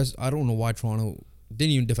Toronto. I guess I don't know why Toronto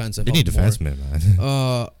didn't even defensive. They need defensemen,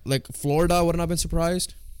 man. Florida wouldn't have been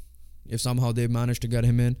surprised. if somehow they manage to get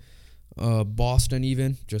him in. Boston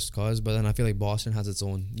even, just cause. But then I feel like Boston has its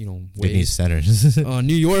own, They need ways. centers.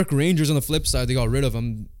 New York Rangers on the flip side, they got rid of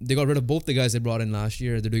them. They got rid of both the guys they brought in last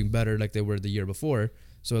year. They're doing better like they were the year before.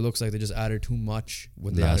 So it looks like they just added too much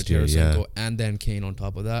when they added Tarasenko and then Kane on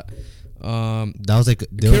top of that. That was like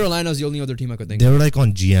Carolina's the only other team I could think they of. were like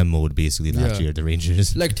on GM mode basically last year. The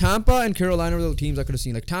Rangers, Like Tampa and Carolina were the teams I could have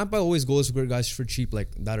seen. Like Tampa always goes for guys for cheap, like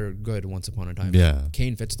that are good once upon a time. Yeah.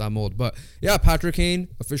 Kane fits that mold. But yeah, Patrick Kane,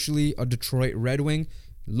 officially a Detroit Red Wing.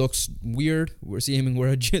 Looks weird. We're seeing him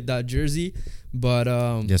wear that jersey. But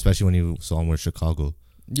especially when you saw him wear Chicago.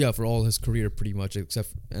 yeah, for all his career pretty much, except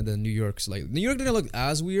and then New York's like New York didn't look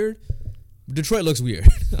as weird. Detroit looks weird.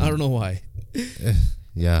 I don't know why.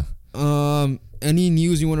 Yeah. Any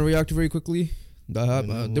news you want to react to very quickly? There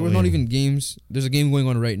were not even games. There's a game going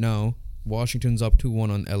on right now. Washington's up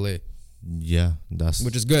 2-1 on LA. Yeah,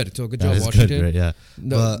 Which is good. So good that job, is Washington. good, right? Yeah.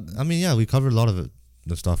 But I mean, yeah, we covered a lot of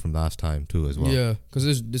the stuff from last time too, as well. Yeah,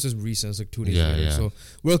 because this is recent. It's like 2 days Yeah, later. yeah. So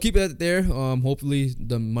we'll keep it there. Hopefully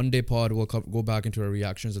the Monday pod will go back into our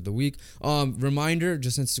reactions of the week. Reminder,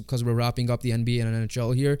 just since because we're wrapping up the NBA and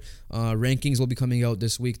NHL here, rankings will be coming out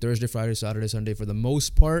this week, Thursday, Friday, Saturday, Sunday for the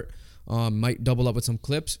most part. Might double up with some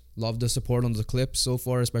clips. Love the support on the clips so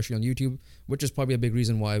far, especially on YouTube, which is probably a big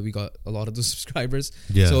reason why we got a lot of the subscribers.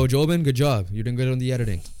 Yeah. So Jobin, good job. You're doing good on the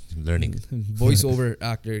editing. Learning. Voiceover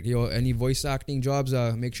actor. Any voice acting jobs,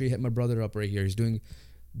 make sure you hit my brother up right here. He's doing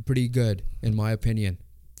pretty good, in my opinion.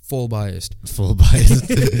 Full biased. Full bias.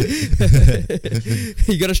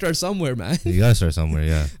 You gotta start somewhere, man. You gotta start somewhere,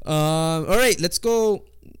 yeah. All right, let's go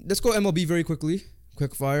MLB very quickly.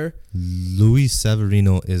 Quick fire. Luis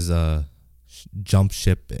Severino is a jump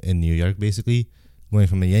ship in New York, basically, going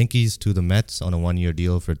from the Yankees to the Mets on a 1-year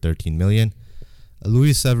deal for $13 million.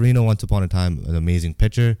 Luis Severino, once upon a time, an amazing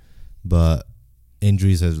pitcher, but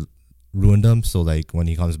injuries has ruined him. So, like, when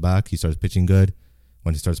he comes back, he starts pitching good.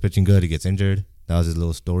 When he starts pitching good, he gets injured. That was his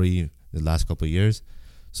little story the last couple of years.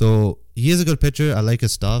 So, he is a good pitcher. I like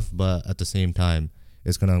his stuff, but at the same time,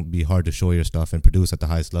 it's going to be hard to show your stuff and produce at the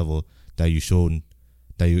highest level that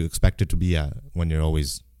you expect it to be at when you're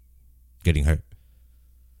always getting hurt.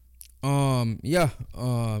 I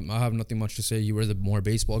have nothing much to say. You were the more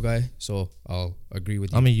baseball guy, so I'll agree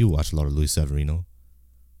with you. I mean, you watch a lot of Luis Severino.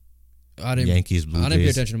 Yankees, Blue I didn't pay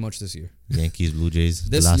Jays. attention much this year. Yankees, Blue Jays.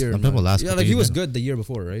 This year, I'm talking about last. yeah, like he was good the year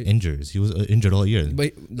before, right? Injuries. He was injured all year.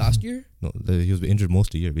 But last year, He was injured most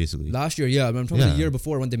of the year, basically. last year, yeah. But I'm talking Yeah. the year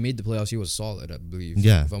before when they made the playoffs. He was solid, I believe.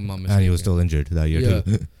 Yeah, if I'm not mistaken. and he was still injured that year Yeah.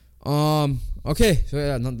 too. Okay. So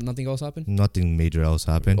yeah, nothing else happened. Nothing major else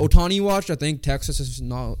happened. Otani watched. I think Texas is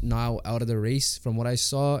now out of the race from what I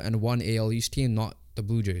saw, and one AL East team, not the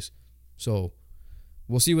Blue Jays. So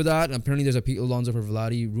we'll see with that. Apparently, there's a Pete Alonso for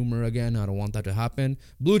Vladdy rumor again. I don't want that to happen.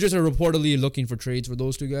 Blue Jays are reportedly looking for trades for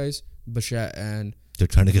those two guys, Bichette and They're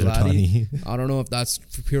trying to get Vladdy. Otani. I don't know if that's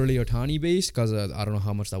purely Otani based because I don't know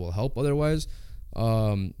how much that will help otherwise.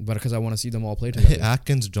 But because I want to see them all play together.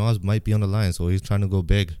 Atkins' jobs might be on the line, so he's trying to go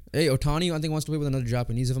big. Hey, Otani, I think, wants to play with another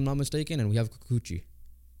Japanese, if I'm not mistaken, and we have Kikuchi.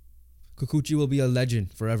 Kikuchi will be a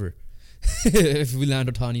legend forever if we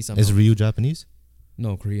land Otani somehow. Is Ryu Japanese?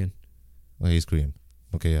 No, Korean. Oh, he's Korean.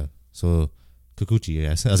 Okay, yeah. So Kikuchi,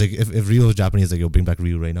 yes. I was like, if Ryu is Japanese, like, you'll bring back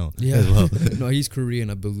Ryu right now. Yeah. As well. No, he's Korean,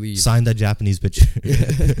 I believe. Sign that Japanese pitcher.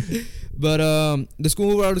 But the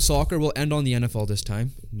school out of soccer will end on the NFL this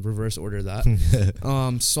time. Reverse order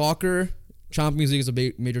that. Soccer, Champions League is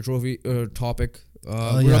a major trophy topic.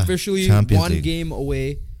 We're officially Champions one League. game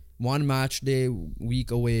away, one match day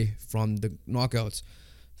week away from the knockouts.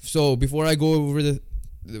 So before I go over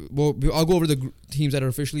I'll go over the teams that are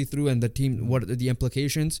officially through and what are the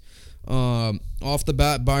implications. Off the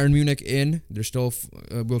bat, Bayern Munich in. They're still.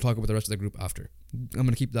 We'll talk about the rest of the group after. I'm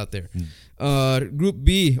gonna keep that there. Group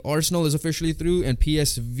B, Arsenal is officially through, and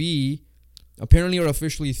PSV apparently are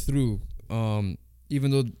officially through.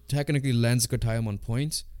 Even though technically Lens could tie them on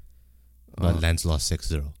points. But Lens lost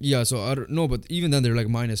 6-0. Yeah, so I don't know, but even then they're like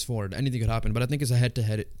 -4. Anything could happen, but I think it's a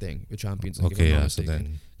head-to-head thing with Champions League. Okay, yeah. So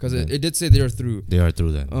then, because it did say they're through. they are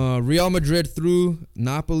through then. Real Madrid through.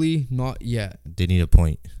 Napoli not yet. They need a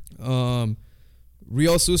point.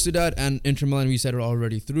 Real Sociedad and Inter Milan, we said, are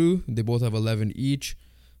already through. They both have 11 each.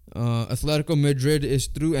 Atletico Madrid is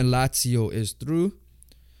through and Lazio is through.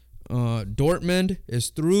 Dortmund is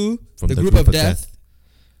through. From the group of death.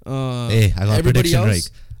 Hey, I got a prediction right.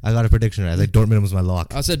 I got a prediction right. Like Dortmund was my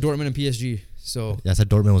lock. I said Dortmund and PSG. So I said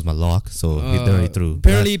Dortmund was my lock, so they're already through.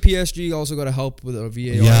 Apparently PSG also got to help with a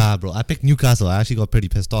VAR. Yeah, bro. I picked Newcastle. I actually got pretty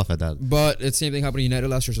pissed off at that. But it's the same thing happened to United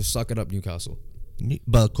last year, so suck it up, Newcastle.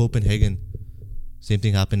 But Copenhagen, same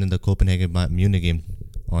thing happened in the Copenhagen Munich game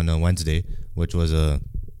on a Wednesday, which was And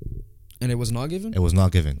it was not given? it was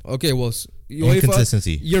not given. Okay, well, UEFA,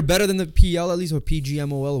 Inconsistency. you're better than the PL at least, or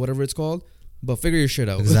PGMOL, whatever it's called. But figure your shit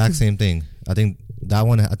out. Exact same thing. I think that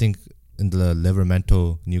one. I think in the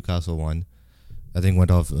Livermento Newcastle one, I think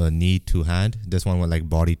went off knee to hand. This one went like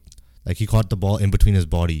body, like he caught the ball in between his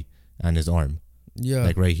body and his arm, Yeah.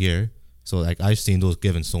 like right here. So like I've seen those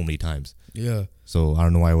given so many times. Yeah. So I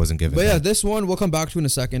don't know why it wasn't given. But yeah, this one we'll come back to in a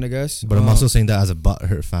second, I guess. But I'm also saying that as a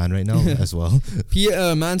butthurt fan right now as well.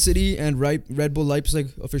 Man City and Red Bull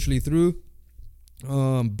Leipzig officially through.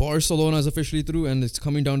 Barcelona is officially through, and it's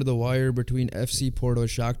coming down to the wire between FC Porto and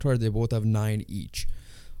Shakhtar. They both have 9 each.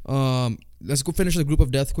 Let's go finish the group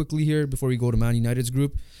of death quickly here before we go to Man United's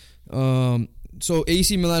group. So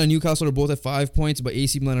AC Milan and Newcastle are both at 5 points, but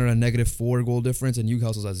AC Milan are at -4 goal difference, and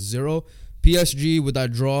Newcastle's at 0. PSG with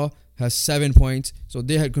that draw has 7 points, so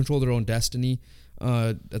they had controlled their own destiny.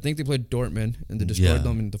 I think they played Dortmund and they destroyed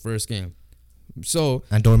them in the first game. So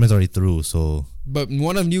and Dortmund's already through. So but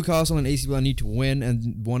one of Newcastle and AC Milan need to win,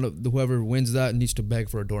 and one of whoever wins that needs to beg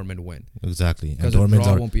for a Dortmund win. exactly, and Because a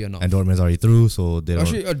draw won't be enough. And Dortmund's already through, so they don't.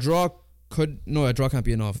 Actually, a draw can't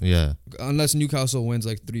be enough. Yeah, Unless Newcastle wins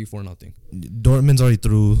like 3-4-0. Dortmund's already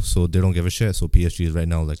through, so they don't give a shit. So PSG is right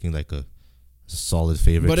now looking like a solid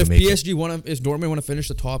favorite. But to if make if Dortmund want to finish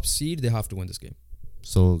the top seed, they have to win this game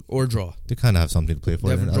so or draw. they kind of have something to play for.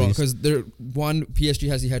 They have then, to at draw least. because PSG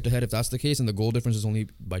has the head-to-head if that's the case, and the goal difference is only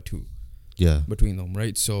by 2 Yeah, between them,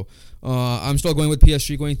 right? So I'm still going with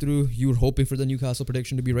PSG going through. You were hoping for the Newcastle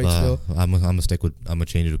prediction to be right still. I'm gonna stick with. I'm gonna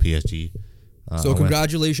change it to PSG. So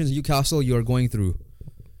congratulations, Newcastle, you are going through.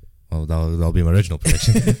 Well, that'll be my original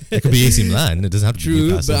prediction. It could be AC Milan. It doesn't have to be True,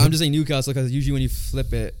 Newcastle. but I'm just saying Newcastle because usually when you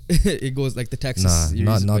flip it, it goes like the Texas Nah,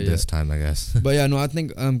 series. not but this time, I guess. But yeah, no, I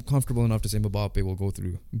think I'm comfortable enough to say Mbappe will go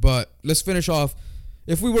through. But let's finish off.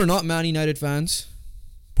 If we were not Man United fans,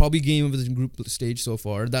 probably game of the group stage so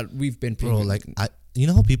far that we've been picking. Bro, like you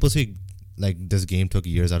know how people say like this game took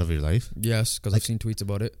years out of your life? Yes, because like, I've seen tweets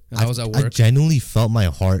about it. And I was at I work. genuinely felt my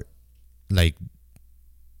heart like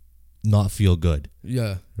not feel good.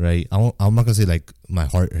 Yeah, Right? I'm not gonna say like my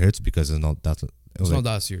heart hurts because it's not that. it's not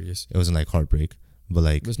that serious. It wasn't like heartbreak, but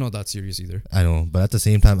like It's not that serious either. I know. But at the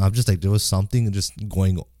same time, I'm just like there was something just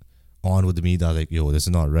going on with me that like yo, this is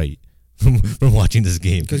not right from watching this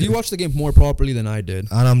game. Because you watched the game more properly than I did.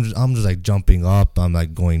 And I'm just like jumping up. I'm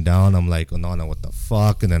like going down. I'm like, oh Nana, what the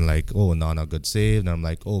fuck? And then like, oh Nana, good save. And I'm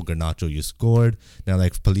like, oh Garnacho, you scored. Then I'm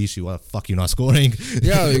like, Polici, what the fuck, you not scoring?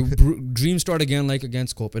 Yeah, dreams start again like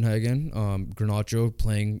against Copenhagen. Garnacho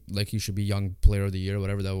playing like he should be young player of the year,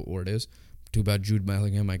 whatever that word is. Too bad Jude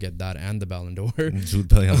Bellingham might get that and the Ballon d'Or. Jude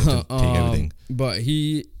Bellingham will take everything. But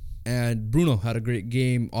he and Bruno had a great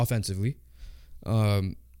game offensively.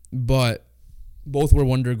 But both were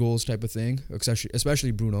wonder goals type of thing,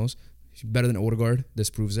 especially Bruno's. He's better than Odegaard. This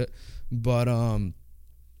proves it. But and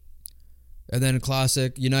then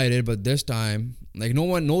classic United, but this time like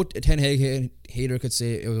no Ten Hag hater could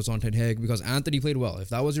say it was on Ten Hag because Anthony played well. If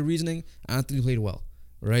that was your reasoning, Anthony played well,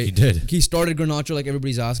 right? He did. He started Garnacho like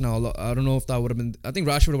everybody's asking now. I don't know if that would have been. I think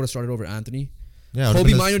Rashford would have started over Anthony. Yeah,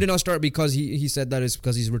 Kobe Mino did not start because he said that it's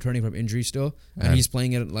because he's returning from injury still, and Yeah. he's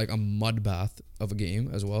playing it like a mud bath of a game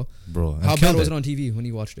as well. bro. How bad was it on TV when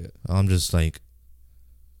you watched it? I'm just like,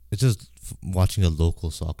 it's just watching a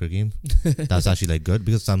local soccer game. That's actually like good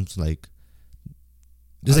because I'm like,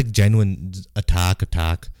 there's like genuine attack,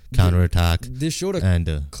 counter attack, They showed a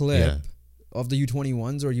and clip yeah. of the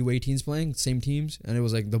U21s or U18s playing same teams, and it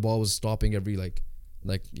was like the ball was stopping every like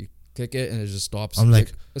you kick it and it just stops. I'm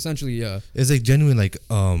like essentially, yeah. It's like genuine like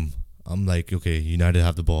I'm like, okay, United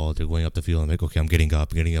have the ball, they're going up the field. I'm like, okay, I'm getting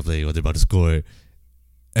up, like, oh, they're about to score,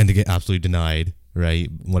 and they get absolutely denied, right?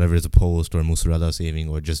 Whatever is a post or Musarala saving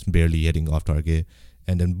or just barely hitting off target,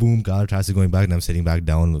 and then boom, Galatasaray is going back, and I'm sitting back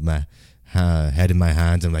down with my head in my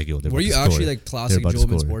hands. I'm like, yo, they're Were about you to actually score. like classic They're about to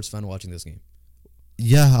Jobin score. sports fan watching this game?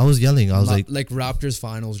 Yeah, I was yelling. I was like Raptors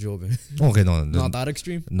finals Jobin. okay, no, Not that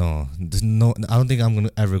extreme. no, there's no. I don't think I'm gonna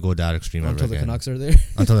ever go that extreme Until ever the again. Canucks are there.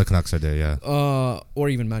 Until the Canucks are there, yeah. Or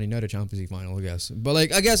even Man United Champions League final, I guess. But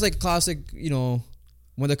like, I guess like classic,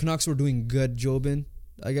 when the Canucks were doing good, Jobin,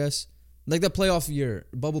 I guess. Like the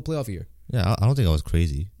bubble playoff year. Yeah, I don't think I was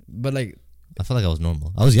crazy. But like, I felt like I was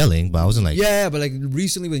normal. I was yelling, but I wasn't like. yeah, but like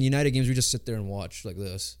recently with United games, we just sit there and watch like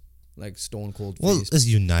this. Like stone cold Well, face. it's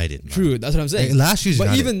United, man. True, that's what I'm saying. Like, last year's But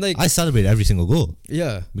United, even, like- I celebrated every single goal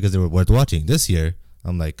Yeah. because they were worth watching. This year,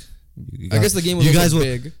 I'm like, I guess the game was you also guys were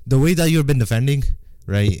big. the way that you've been defending,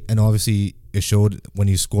 right? And obviously, it showed when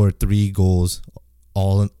you scored 3 goals,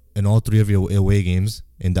 in all 3 of your away games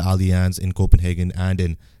in the Allianz, in Copenhagen, and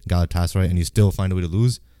in Galatasaray, and you still find a way to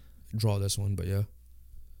lose. Draw this one, but yeah.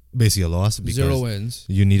 basically a loss because 0 wins.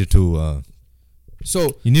 you needed to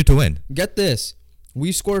So win. get this: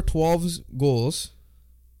 we scored 12 goals,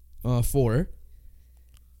 4.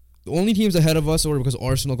 The only teams ahead of us were because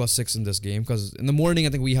Arsenal got 6 in this game. Because in the morning,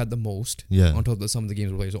 I think we had the most. Yeah. Until some of the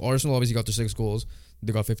games were played. So Arsenal obviously got their 6 goals.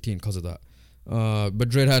 They got 15 because of that.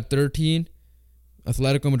 Madrid had 13.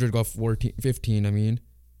 Atletico Madrid got 15. And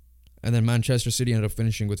then Manchester City ended up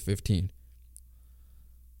finishing with 15.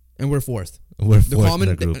 And we're 4th. We're The fourth common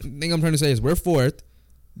in the group. thing I'm trying to say is we're 4th.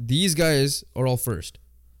 These guys are all 1st.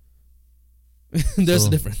 There's So-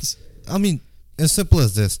 a difference. I mean, as simple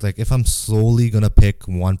as this. Like, if I'm solely gonna pick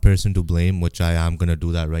one person to blame, which I am gonna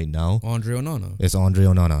do that right now, Andre Onana. it's Andre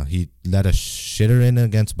Onana. He let a shitter in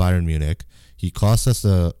against Bayern Munich. He cost us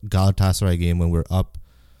the Galatasaray game when we're up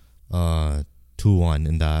 2-1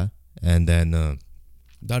 in that. And then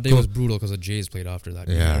That day was brutal because the Jays played after that.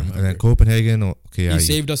 yeah, I and then remember. Copenhagen. Okay, yeah, He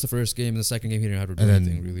saved us the first game. In the second game, he didn't have to do and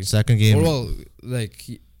anything then really. second game, Or well, like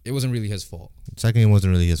it wasn't really his fault. second game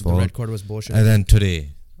wasn't really his The fault. red card was bullshit. And then today,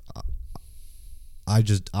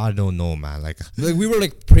 I don't know, man. Like we were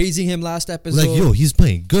like praising him last episode. like yo, he's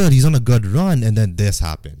playing good. He's on a good run, and then this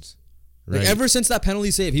happens. Right? Like ever since that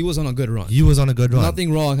penalty save, he was on a good run. He was on a good run.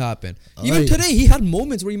 Nothing wrong happened. Even Right. today, he had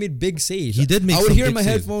moments where he made big saves. He did make I would some hear in big my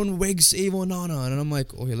saves. headphone, "Wig save Onana," and I'm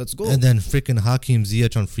like, "Okay, let's go." And then freaking Hakim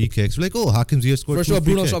Ziyech on free kicks. We're like, oh, Hakim Ziyech scored First two of all,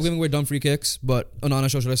 free Bruno kicks. stopped giving away dumb free kicks, but Onana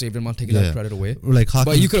should have saved him. I'm taking Yeah. that credit away. We're like Hakim.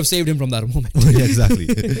 But you could have saved him from that moment. yeah, exactly.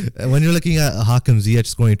 And when you're looking at Hakim Ziyech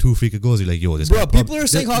scoring 2 free kick goals, you're like, yo, this Bro, guy. people are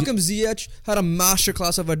saying Hakim Ziyech had a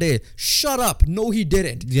masterclass of a day. Shut up. No, he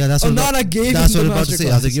didn't. Yeah, that's what Onana gave that's him what the I'm about to say.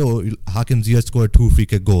 I was like, masterclass. yo, Hakim Ziyech scored 2 free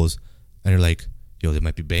kick goals, and you're like, yo, they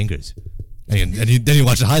might be bangers. And then you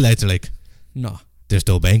watch the highlights, you're like, Nah. they're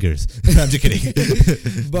still bangers. I'm just kidding.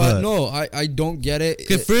 But no, I don't get it.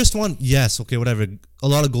 Okay, first one, yes, okay, whatever. A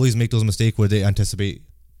lot of goalies make those mistakes where they anticipate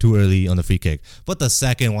too early on the free kick. But the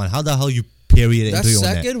second one, how the hell you parry it That into your own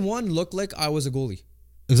net? second one looked like I was a goalie.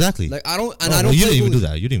 Exactly. Like I don't, No, and I no, don't. you play didn't even goalie. do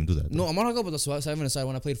that. You didn't even do that. No, I'm not talking about the 7-aside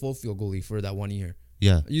when I played full field goalie for that 1 year.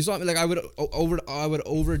 Yeah. You saw me like I would over jump I would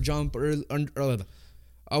over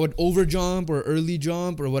jump or early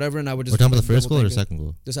jump or whatever, and I would just. We're talking about the first double goal or take it. second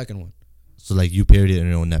goal? The second one. So, like, you parried it in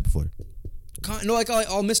your own net before. No, like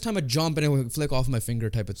I'll miss time a jump and it would flick off my finger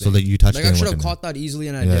type of thing. So, like, you touched Like it I and should went have in caught that easily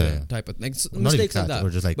and I Yeah, didn't yeah. type of like even mistakes like catch, that. or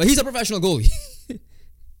just like- But he's a professional goalie.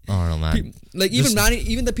 I don't know, man. Like even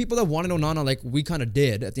even the people that wanted Onana, like we kind of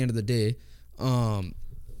did at the end of the day,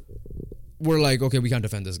 we're like, okay, we can't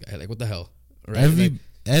defend this guy. Like what the hell, right? Like,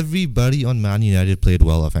 Everybody on Man United played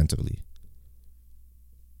well offensively.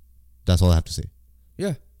 That's all I have to say.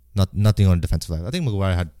 yeah. Nothing on defensive side. I think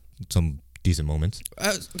Maguire had some decent moments.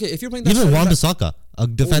 Okay, if you're playing that, Even starting Wan-Bissaka, a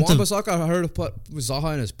defensive. Wan-Bissaka, I heard put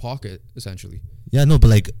Zaha in his pocket essentially. Yeah, no, but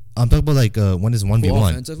like I'm talking about like when it's 1v1.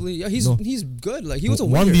 Offensively, yeah, he's No. he's good. Like he was a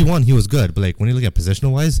winger. 1v1, he was good, but like when you look at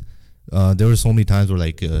positional wise, there were so many times where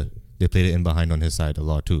like they played it in behind on his side a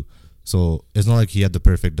lot too. So it's not like he had the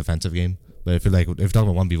perfect defensive game. But if you're talking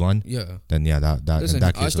about 1v1, Yeah. then yeah, that Listen, in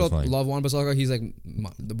that I case still was fine. love Wan-Bissaka. He's like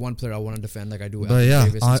the one player I want to defend, like I do. But Anthony yeah,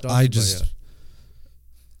 Davis and stuff, I but just yeah.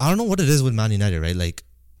 I don't know what it is with Man United, right? Like,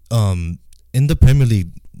 in the Premier League,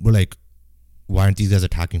 we're like, why aren't these guys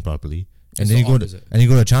attacking properly? And It's then the you go opposite. and you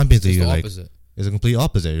go to Champions League, It's the you're like, opposite. it's a complete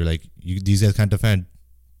opposite. You're like, these guys can't defend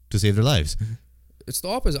to save their lives, It's the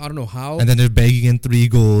opposite. I don't know how. and then they're banging in 3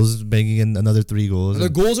 goals, banging in another 3 goals. The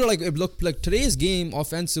and- goals are like it looked like today's game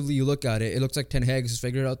offensively. You look at it, it looks like Ten Hag has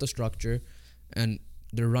figured out the structure, and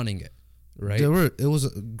they're running it. Right. It was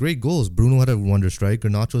great goals. Bruno had a wonder strike.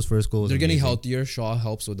 Garnacho's first goal was They're getting amazing. healthier. Shaw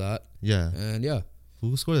helps with that, Yeah. and yeah,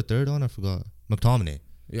 Who scored the third one? I forgot. McTominay.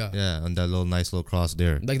 yeah. Yeah, on that nice little cross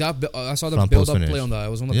there. Like that, I saw the Front build post up finish. play on that. It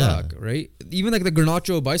was on the Yeah. back, right? Even like the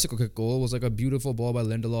Garnacho bicycle kick goal was like a beautiful ball by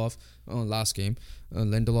Lindelof last game.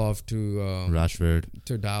 Lindelof to Rashford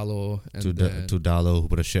to Dallo and to then, to Dallo, who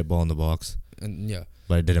put a shit ball in the box, and yeah,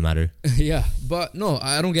 but it didn't matter. yeah. But no,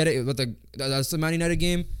 I don't get it. But that's the Man United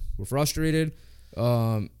game. We're frustrated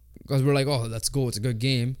because we're like, oh, let's go. It's a good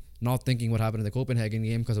game. Not thinking what happened in the Copenhagen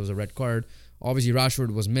game because it was a red card. Obviously,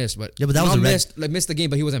 Rashford was missed, but Yeah, but that was not a red- missed the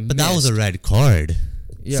game, but he wasn't. But missed. that was a red card.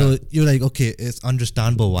 Yeah. So you're like, okay, it's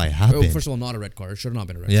understandable why it happened. Oh, first of all, not a red card. It should have not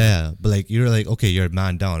been a red card. Yeah, but like you're like, okay, you're a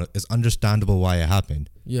man down. It's understandable why it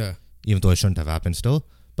happened, Yeah. even though it shouldn't have happened still.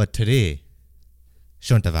 But today,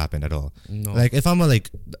 shouldn't have happened at all. No. Like if I'm a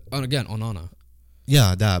like, And again, Onana.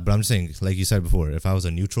 yeah, that. But I'm just saying, like you said before, if I was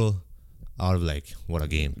a neutral, I would have like, what a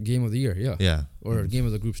game. Game of the year, yeah. Yeah, Or game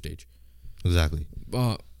of the group stage. exactly.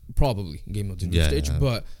 Probably game of the group Yeah, stage. yeah.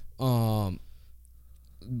 But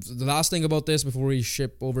the last thing about this before we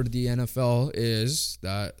ship over to the NFL is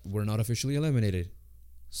that we're not officially eliminated.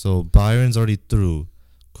 So Bayern's already through.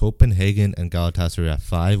 Copenhagen and Galatasaray are at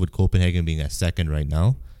 5, with Copenhagen being at second right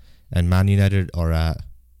now, and Man United are at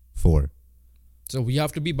 4. So we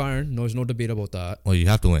have to beat Bayern. There's no debate about that. Well, you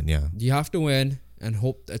have to win, yeah. You have to win and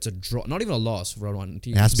hope it's a draw. Not even a loss for one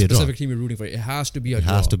team. It has to be a draw. Specific team you're rooting for. It has to be a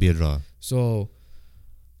draw. It has to be a draw. So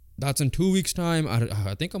that's in 2 weeks' time.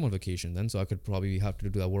 I think I'm on vacation then, so I could probably have to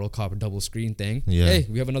do that World Cup double screen thing. Yeah. Hey,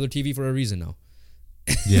 we have another TV for a reason now.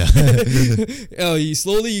 Yeah.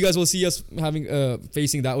 Slowly, you guys will see us having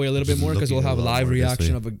facing that way a little bit more, because we'll have a live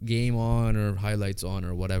reaction of a game on or highlights on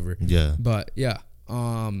or whatever. Yeah. But yeah,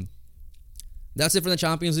 that's it for the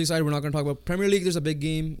Champions League side. We're not going to talk about Premier League. There's a big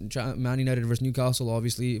game, Man United versus Newcastle,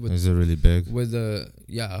 obviously. Is it really big? With the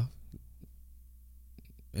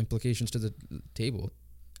implications to the table.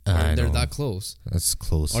 They're that close. That's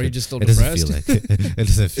close. Are you just still depressed? It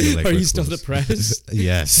doesn't feel like Are we're you still close. depressed?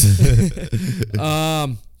 Yes.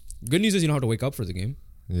 Good news is you don't have to wake up for the game.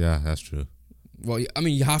 Yeah, that's true. Well, I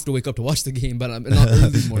mean, you have to wake up to watch the game, but not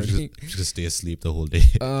early morning. Just stay asleep the whole day.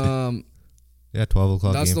 Yeah, 12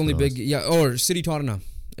 o'clock. That's game the only for big. us. Yeah, or City Tottenham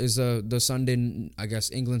is the Sunday, I guess,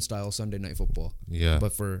 England style Sunday night football. Yeah.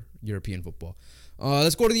 But for European football.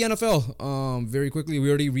 Let's go to the NFL. Very quickly, we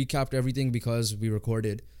already recapped everything because we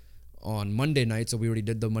recorded on Monday night, so we already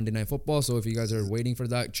did the Monday Night Football. So if you guys are waiting for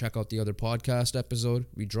that, check out the other podcast episode.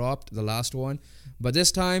 We dropped the last one, but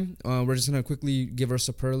this time we're just gonna quickly give our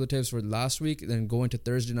superlatives for last week, then go into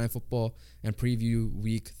Thursday Night Football and preview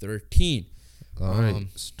Week 13. All right.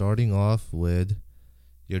 Starting off with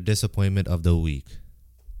your disappointment of the week.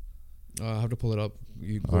 I have to pull it up.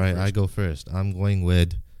 All right, I go first. I'm going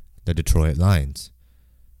with the Detroit Lions.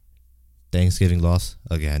 Thanksgiving loss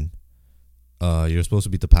again. You're supposed to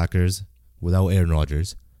beat the Packers without Aaron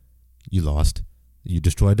Rodgers. You lost. You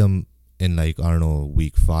destroyed them in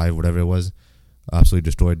week 5, whatever it was. Absolutely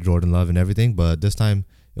destroyed Jordan Love and everything. But this time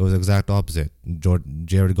it was the exact opposite.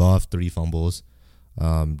 Jared Goff, 3 fumbles.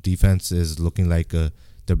 Defense is looking like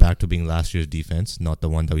they're back to being last year's defense, not the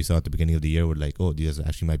one that we saw at the beginning of the year. Where these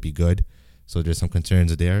actually might be good. So there's some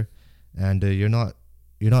concerns there, and you're not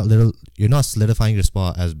solidifying your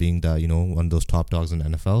spot as being one of those top dogs in the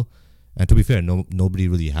NFL. And to be fair, nobody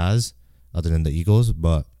really has, other than the Eagles.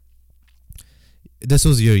 But this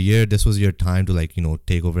was your year. This was your time to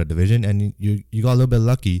take over a division, and you got a little bit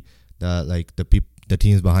lucky that the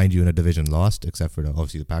teams behind you in a division lost, except for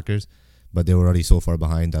obviously the Packers. But they were already so far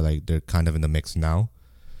behind that they're kind of in the mix now.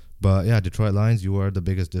 But yeah, Detroit Lions, you are the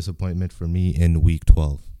biggest disappointment for me in Week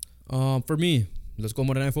 12. For me, let's go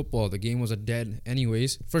Monday Night Football. The game was a dead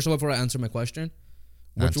anyways. First of all, before I answer my question,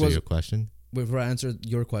 Your question? Before I answer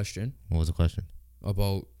your question. What was the question?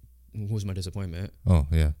 About who's my disappointment. Oh,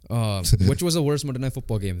 yeah. Which was the worst Monday Night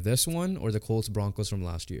Football game? This one or the Colts Broncos from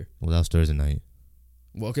last year? Well, that was Thursday night.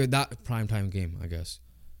 Well, okay, that primetime game, I guess.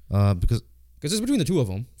 Because it's between the two of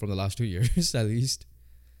them from the last 2 years, at least.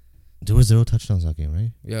 there were 0 touchdowns that game, right?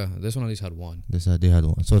 Yeah, this one at least had one. They had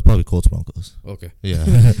one. So it's probably Colts Broncos. Okay. Yeah.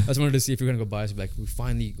 I just wanted to see if you're going to go biased. We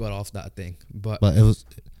finally got off that thing. But it was...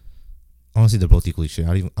 Honestly, they're both equally shit.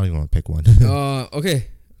 I don't even want to pick one. Okay.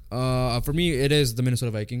 For me, it is the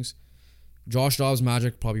Minnesota Vikings. Josh Dobbs'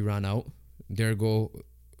 magic probably ran out. Therefore,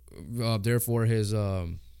 his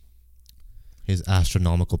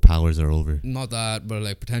astronomical powers are over. not that,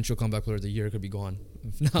 but potential comeback player of the year could be gone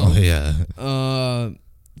now. Oh yeah.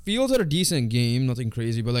 Fields had a decent game, nothing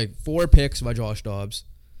crazy, but 4 picks by Josh Dobbs.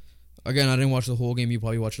 Again, I didn't watch the whole game. You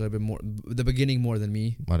probably watched a little bit more, the beginning more than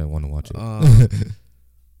me. I didn't want to watch it. I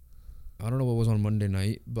don't know what was on Monday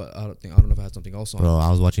night, but I don't know if I had something else on. Bro, I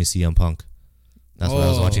was watching CM Punk. That's what I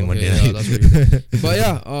was watching Monday night. Yeah, that's what but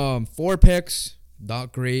yeah, 4 picks,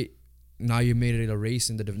 not great. Now you made it a race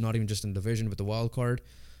in not even just in the division, but the wild card.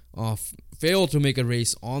 Failed to make a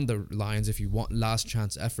race on the Lions if you want last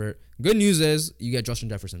chance effort. Good news is you get Justin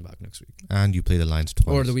Jefferson back next week. And you play the Lions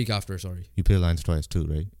twice. Or the week after, sorry. You play the Lions twice too,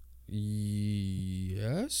 right?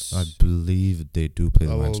 Yes. I believe they do play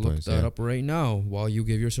the I will Lions look twice. that up right now while you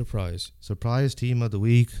give your surprise. Surprise team of the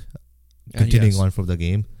week. And Continuing yes. on from the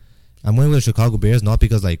game. I'm going with the Chicago Bears, not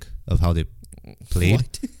because of how they played.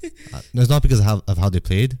 What? It's not because of how they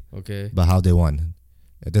played, Okay. but how they won.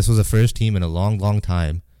 This was the first team in a long, long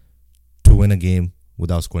time to win a game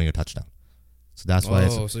without scoring a touchdown. So that's why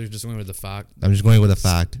so you're just going with the fact. I'm just going with the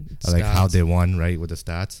fact of how Stats. they won, right, with the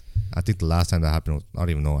stats. I think the last time that happened, I don't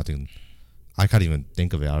even know. I can't even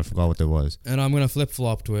think of it. I forgot what it was. And I'm going to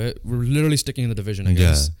flip-flop to it. We're literally sticking in the division, I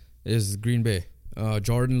guess. Is Green Bay.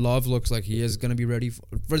 Jordan Love looks like he is going to be ready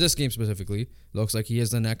for this game specifically. Looks like he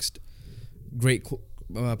is the next great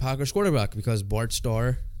Packers quarterback because Bart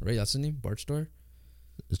Starr, right? That's his name? Bart Starr?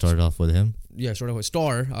 It started off with him. Yeah, started with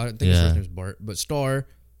Starr. I think his first name is Bart. But Starr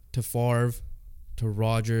to Favre to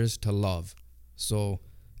Rodgers to Love. So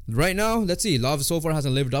right now, let's see. Love so far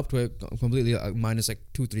hasn't lived up to it completely, minus like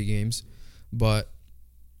 2-3 games, but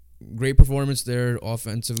great performance there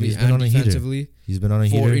offensively and defensively. He's been on a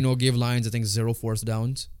heater. Gave Lions, I think, 0 fourth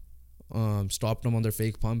downs. Stopped them on their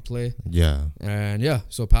fake punt play. Yeah. And yeah,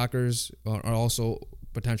 so Packers are also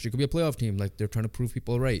potentially could be a playoff team. Like, they're trying to prove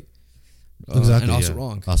people right. Exactly. And us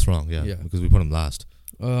wrong. Us wrong, yeah. Because we put them last.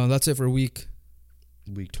 That's it for week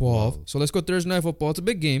 12. 12. So let's go Thursday Night Football. It's a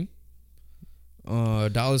big game.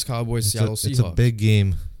 Dallas Cowboys, Seattle Seahawks. It's a big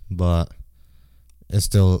game, but it's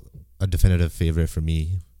still a definitive favorite for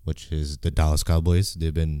me, which is the Dallas Cowboys.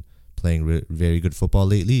 They've been playing very good football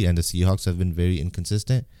lately, and the Seahawks have been very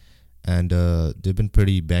inconsistent, and they've been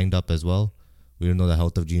pretty banged up as well. We don't know the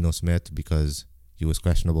health of Geno Smith because he was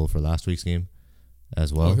questionable for last week's game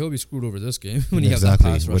as well. Oh, he'll be screwed over this game when he has that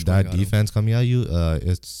pass rush. With that defense coming at you,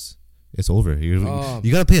 it's over. You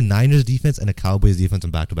got to play a Niners defense and a Cowboys defense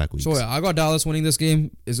in back-to-back weeks. So yeah, I got Dallas winning this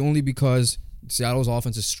game is only because Seattle's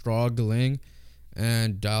offense is struggling,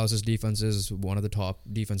 and Dallas's defense is one of the top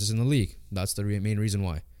defenses in the league. That's the main reason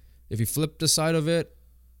why. If you flip the side of it,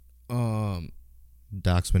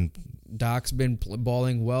 Dak's been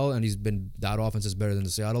balling well, and that offense is better than the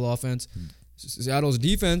Seattle offense. Seattle's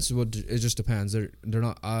defense, it just depends. They're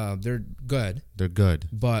not. They're good. They're good.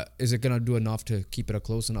 But is it gonna do enough to keep it a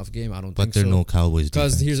close enough game? I don't think so. But they're no Cowboys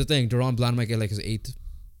defense. Because here's the thing: Deron Bland might get like his 8th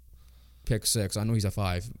pick 6. I know he's a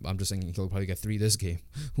 5. I'm just saying he'll probably get 3 this game.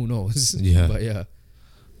 Who knows? Yeah. But yeah.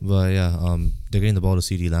 They're getting the ball to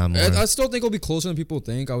CeeDee Lamb more. I still think it'll be closer than people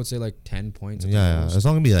think. I would say like 10 points. Yeah. It's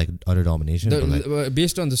not gonna be like utter domination.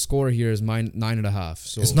 Based on the score here is 9.5.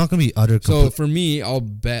 So it's not gonna be utter. So for me, I'll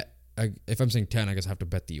bet. If I'm saying 10, I guess I have to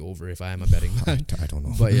bet the over if I am a betting man. I don't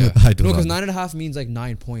know. But yeah. I don't know. Because 9.5 means like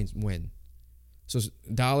 9 points win. So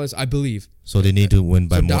Dallas, I believe. So they need to win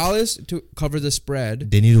by more. Dallas, to cover the spread.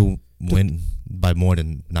 They need to win by more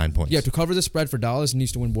than 9 points. Yeah, to cover the spread for Dallas,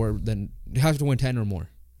 needs to win more than. They have to win 10 or more.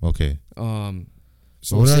 Okay.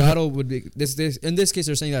 So Seattle would be. In this case,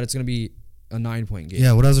 they're saying that it's going to be a 9-point game.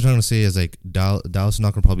 Yeah, what I was trying to say is like Dallas is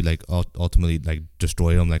not gonna probably like ultimately like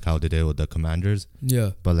destroy them like how they did with the Commanders.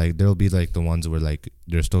 Yeah. But like there'll be like the ones where like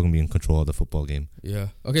they're still gonna be in control of the football game. Yeah.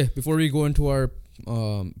 Okay. Before we go into our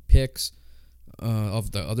picks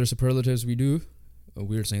of the other superlatives we do,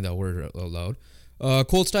 weird saying that word out loud.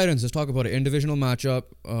 Colts Titans. Let's talk about it. In divisional matchup.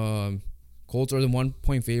 Colts are the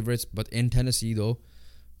 1-point favorites, but in Tennessee though.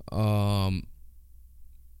 What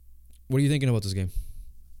are you thinking about this game?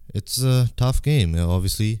 It's a tough game,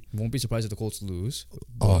 obviously. Won't be surprised if the Colts lose.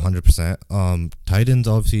 Oh, 100%. Titans,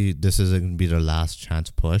 obviously, this is going to be their last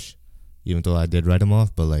chance push, even though I did write them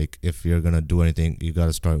off. But, like, if you're going to do anything, you got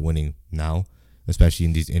to start winning now, especially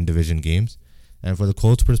in these in-division games. And for the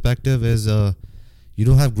Colts' perspective is you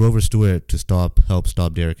don't have Grover Stewart to help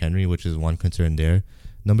stop Derrick Henry, which is one concern there.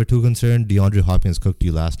 Number 2 concern, DeAndre Hopkins cooked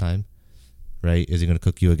you last time, right? Is he going to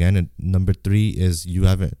cook you again? And number 3 is you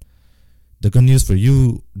haven't. The good news for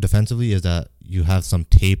you defensively is that you have some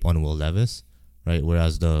tape on Will Levis, right?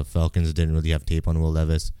 Whereas the Falcons didn't really have tape on Will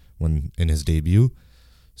Levis when in his debut.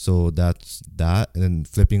 So that's that. And then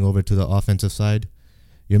flipping over to the offensive side,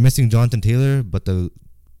 you're missing Jonathan Taylor, but the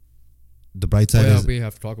bright side is we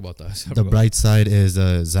have to talk about that. The bright side is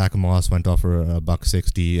Zach Moss went off for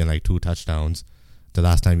 $160 and like 2 touchdowns the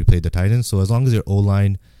last time you played the Titans. So as long as your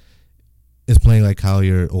O-line is playing like how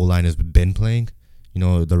your O-line has been playing,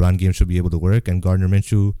 the run game should be able to work. And Gardner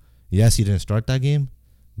Minshew, yes, he didn't start that game,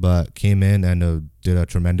 but came in and did a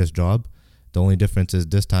tremendous job. The only difference is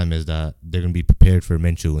this time is that they're going to be prepared for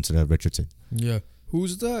Minshew instead of Richardson. Yeah.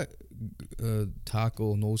 Who's that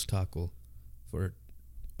nose tackle for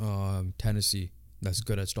Tennessee that's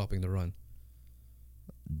good at stopping the run?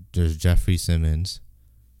 There's Jeffrey Simmons.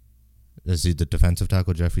 Is he the defensive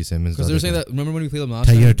tackle, Jeffrey Simmons? Because they're saying that. Remember when we played them last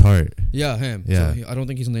time? Tahir Tart. Yeah, him. Yeah. So I don't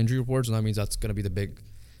think he's on the injury report, so that means that's gonna be the big.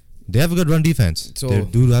 They have a good run defense. So they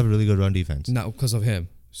do have a really good run defense. Not because of him.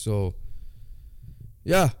 So,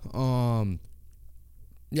 yeah. The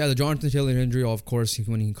Jonathan Taylor injury, of course,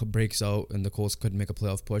 when he breaks out and the Colts couldn't make a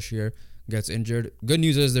playoff push here, gets injured. Good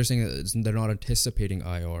news is they're saying that they're not anticipating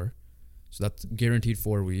IR, so that's guaranteed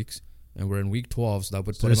 4 weeks, and we're in week 12, so that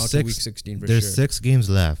would put him out to week 16 for sure. There's 6 games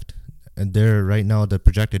left. And they're right now the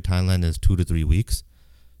projected timeline is 2 to 3 weeks.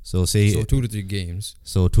 So 2 to 3 games.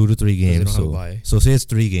 So 2 to 3 games. So say it's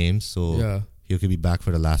 3 games. So yeah, he could be back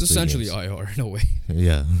for the last. It's 3 essentially games. IR in a way.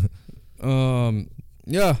 Yeah.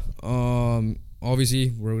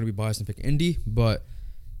 Obviously we're gonna be biased and pick Indy, but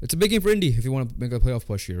it's a big game for Indy if you want to make a playoff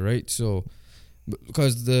push here, right? So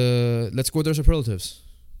because let's go with their superlatives.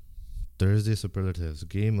 Thursday superlatives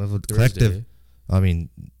game of collective. I mean,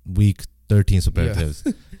 week 13 superlatives.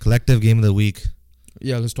 Collective game of the week.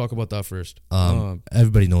 Yeah, let's talk about that first.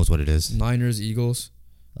 Everybody knows what it is. Niners, Eagles.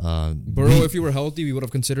 Burrow, if you were healthy, we would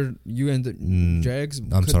have considered you and the Jags.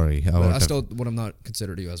 I'm sorry. I still would have not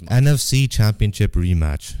considered you as much. NFC Championship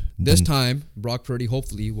rematch. This time, Brock Purdy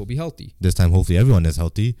hopefully will be healthy. This time, hopefully, everyone is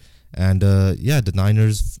healthy. And the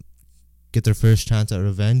Niners get their first chance at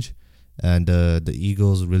revenge. And the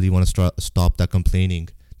Eagles really want to stop that complaining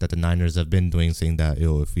that the Niners have been doing, saying that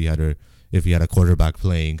if we had a quarterback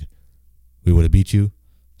playing, we would have beat you.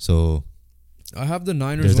 So I have the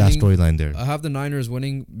Niners. There's that storyline there. I have the Niners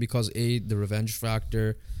winning because A, the revenge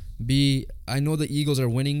factor. B, I know the Eagles are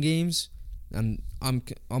winning games, and I'm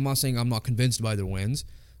not saying I'm not convinced by their wins,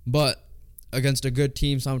 but against a good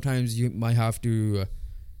team, sometimes you might have to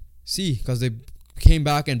see, because they came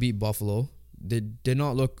back and beat Buffalo. They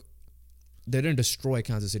didn't destroy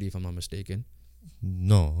Kansas City, if I'm not mistaken.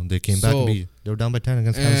 No, they came back and they were down by 10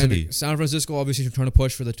 against Kansas City. San Francisco obviously trying to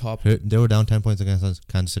push for the top. They were down 10 points against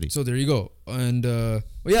Kansas City. So there you go. And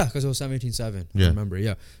because it was 17-7. Yeah. I remember,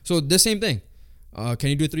 yeah. So the same thing. Can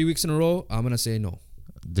you do it 3 weeks in a row? I'm going to say no.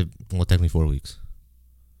 Technically 4 weeks.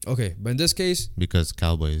 Okay, but in this case... Because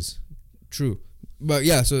Cowboys. True. But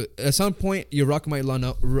yeah, so at some point, your luck might run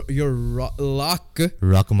out. Your luck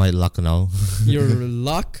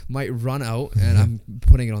might run out, and I'm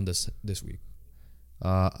putting it on this week.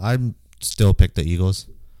 I'm still pick the Eagles.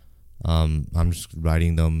 I'm just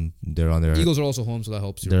riding them. They're on their Eagles are also home, so that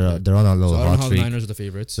helps you. They're on a little hot streak. I don't know how the Niners are the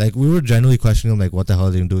favorites. Like, we were generally questioning them, like, what the hell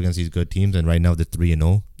are they gonna do against these good teams? And right now they're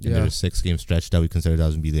 3-0. And there's a 6-game stretch that we consider that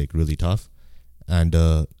would be like really tough. And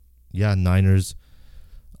Niners.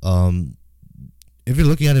 If you're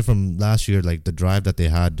looking at it from last year, like the drive that they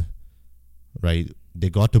had, right?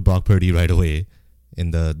 They got to Brock Purdy right away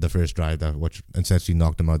in the first drive, which essentially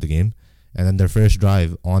knocked them out of the game. And then their first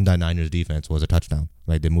drive on that Niners defense was a touchdown.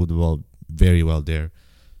 Like, they moved the ball very well there.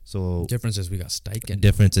 So difference is we got Steichen.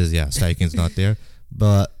 Steichen's not there.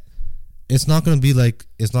 But it's not gonna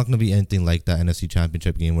be anything like that NFC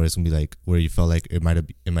Championship game where it's gonna be like where you felt like it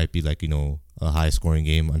might be like, a high scoring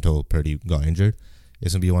game until Purdy got injured.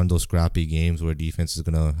 It's gonna be one of those scrappy games where defense is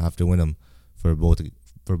gonna have to win them for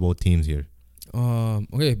both teams here.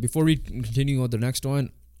 Okay, before we continue on the next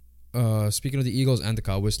one, speaking of the Eagles and the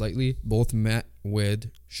Cowboys slightly, both met with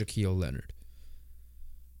Shaquille Leonard.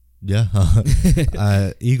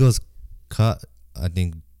 Yeah. Eagles cut, I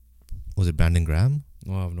think, was it Brandon Graham?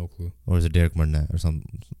 No, I have no clue. Or is it Derek Barnett or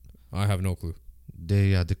something? I have no clue.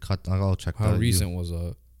 They cut. I'll check. How recent was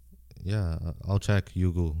Yeah, I'll check.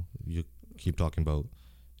 You keep talking about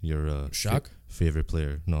your Shaq favorite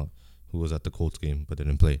player, who was at the Colts game but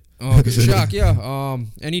didn't play. Oh, Shaq. Yeah.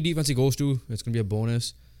 Any defense he goes to, it's gonna be a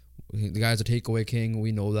bonus. The guy's a takeaway king.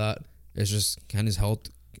 We know that. It's just, can his health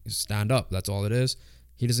stand up? That's all it is.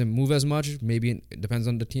 He doesn't move as much. Maybe it depends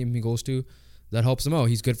on the team he goes to. That helps him out.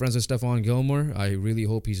 He's good friends with Stephon Gilmore. I really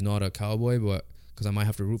hope he's not a Cowboy, but because I might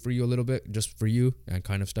have to root for you a little bit, just for you and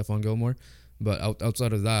kind of Stephon Gilmore. But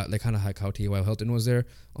outside of that, like kind of like how T.Y. Hilton was there.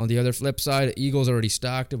 On the other flip side, Eagles already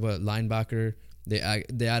stacked, but linebacker, they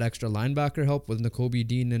add extra linebacker help with Nakobe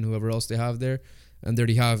Dean and whoever else they have there. And they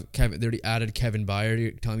already added Kevin Byard.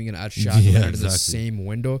 You're telling me you're going to add Shaq Leonard in the same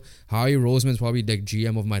window. Howie Roseman's probably like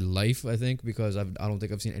GM of my life, I think, because I don't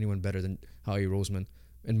think I've seen anyone better than Howie Roseman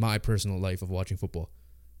in my personal life of watching football.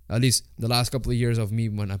 At least the last couple of years of me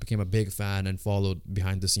when I became a big fan and followed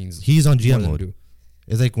behind the scenes. He's on GM mode.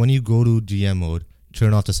 It's like when you go to GM mode,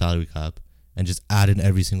 turn off the salary cap, and just add in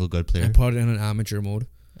every single good player. And put it in an amateur mode.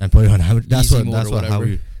 That's what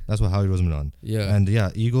Howie Roseman on. Yeah. And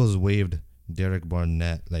Eagles waived Derek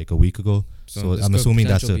Barnett like a week ago. So I'm assuming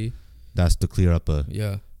that's to clear up a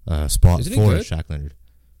spot for Shaq Leonard.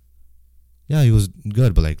 Yeah, he was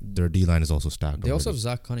good, but like their D line is also stacked. They also have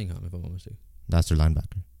Zach Cunningham, if I'm not mistaken. That's their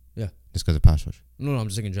linebacker. Yeah. Just because of pass rush. No, I'm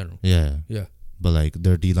just saying in general. Yeah. But like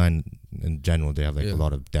their D line in general, they have like a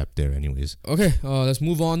lot of depth there, anyways. Okay, let's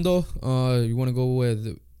move on though. You want to go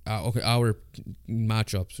with our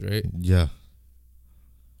matchups, right? Yeah.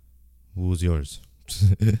 Who's yours?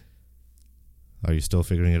 Are you still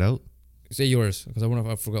figuring it out? Say yours, because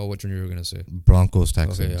I forgot which one you were gonna say. Broncos,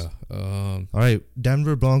 Texans. Okay, yeah. All right,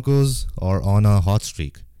 Denver Broncos are on a hot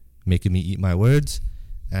streak, making me eat my words,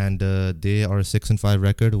 and they are a 6-5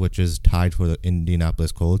 record, which is tied for the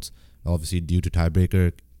Indianapolis Colts. Obviously, due to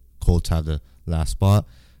tiebreaker, Colts have the last spot,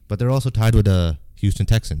 but they're also tied with the Houston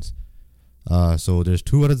Texans. So there's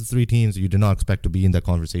 2 out of the 3 teams you did not expect to be in that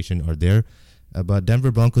conversation are there, but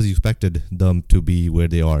Denver Broncos, you expected them to be where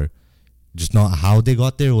they are. Just not how they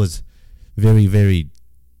got there was very, very,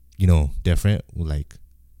 different. Like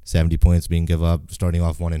 70 points being give up, starting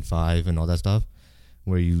off 1-5 and all that stuff,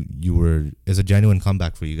 where you were is a genuine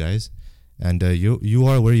comeback for you guys, and you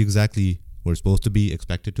are where you exactly were supposed to be,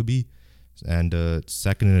 expected to be, and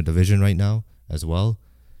second in the division right now as well.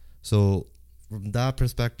 So from that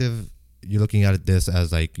perspective, you're looking at this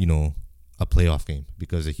as like, you know, a playoff game,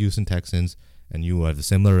 because the Houston Texans and you have a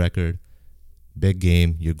similar record, big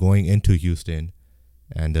game. You're going into Houston,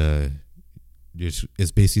 and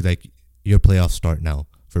it's basically like your playoff start now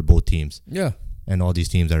for both teams. Yeah. And all these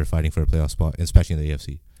teams that are fighting for a playoff spot, especially in the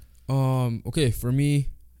AFC. Okay, for me,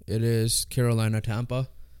 it is Carolina Tampa.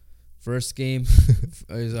 First game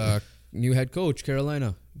is new head coach,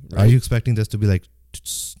 Carolina. Right? Are you expecting this to be like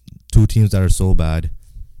two teams that are so bad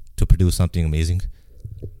to produce something amazing?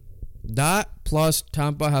 That plus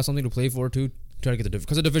Tampa has something to play for too. Try to get the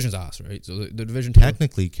because the division's ass, right? So the division.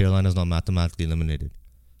 Technically, Carolina's not mathematically eliminated.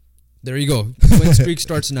 There you go. Win streak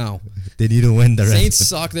starts now. They need to win the rest. Saints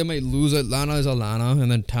suck. They might lose. Atlanta is Atlanta, and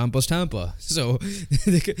then Tampa's Tampa. So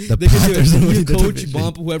they could do it. Coach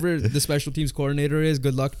bump whoever the special teams coordinator is.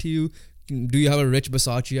 Good luck to you. Do you have a Rich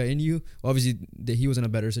Bisaccia in you? Obviously, he was in a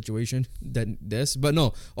better situation than this. But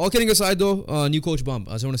no, all kidding aside though, new coach bump.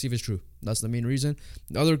 I just want to see if it's true. That's the main reason.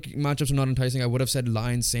 The other matchups are not enticing. I would have said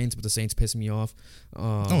Lions Saints, but the Saints piss me off.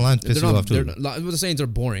 Lions piss you off too. But the Saints are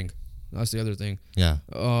boring. That's the other thing. Yeah.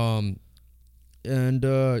 And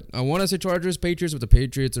I want to say Chargers, Patriots, but the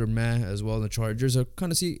Patriots are meh as well. And the Chargers are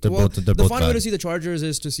kind of They're both the fun way bad. to see the Chargers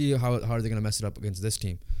is to see how are they going to mess it up against this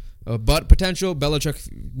team. But potential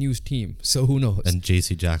Belichick news team. So who knows? And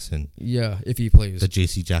J.C. Jackson. Yeah, if he plays. The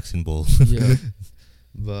J.C. Jackson Bowl. Yeah.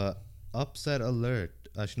 But upset alert.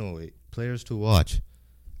 Actually, no, wait. Players to watch.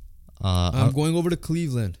 I'm going over to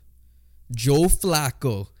Cleveland. Joe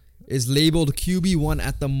Flacco is labeled QB1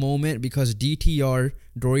 at the moment because DTR,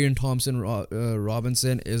 Dorian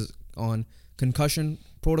Thompson-Robinson, is on concussion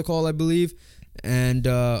protocol, I believe. And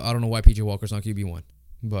I don't know why PJ Walker's not QB1.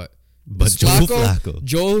 But Joe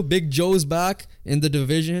Flacco. Big Joe's back in the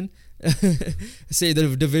division. Say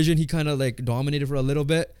the division he kind of like dominated for a little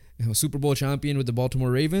bit. Super Bowl champion with the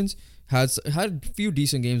Baltimore Ravens. Had a few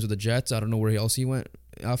decent games with the Jets. I don't know where else he went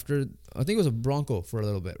after. I think it was a Bronco for a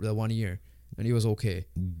little bit, that 1 year. And he was okay.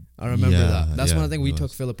 I remember that. That's one of the things we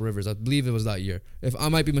took Phillip Rivers. I believe it was that year. If I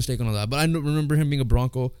might be mistaken on that. But I remember him being a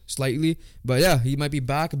Bronco slightly. But yeah, he might be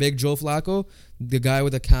back. Big Joe Flacco. The guy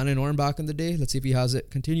with a cannon arm back in the day. Let's see if he has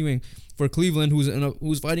it continuing for Cleveland,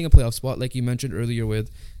 who's fighting a playoff spot like you mentioned earlier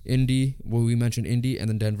with Indy. Well, we mentioned Indy and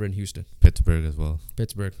then Denver and Houston. Pittsburgh as well.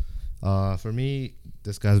 Pittsburgh. For me,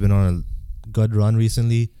 this guy's been on a good run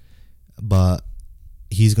recently. But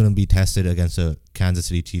he's going to be tested against a Kansas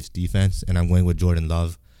City Chiefs defense, and I'm going with Jordan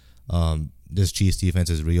Love. This Chiefs defense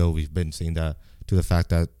is real. We've been saying that to the fact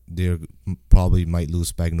that they probably might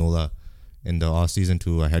lose Spagnuolo in the offseason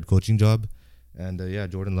to a head coaching job. And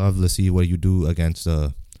Jordan Love, let's see what you do against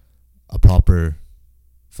a proper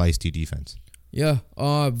feisty defense. Yeah.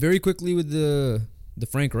 Very quickly with the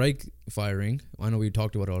Frank Reich firing. I know we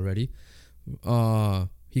talked about it already.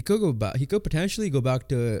 He could go back. He could potentially go back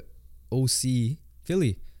to OC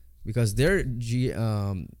Philly, because their OC,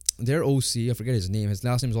 I forget his name. His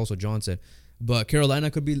last name is also Johnson, but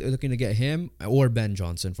Carolina could be looking to get him or Ben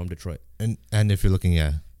Johnson from Detroit. And if you're looking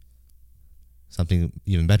at something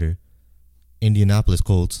even better, Indianapolis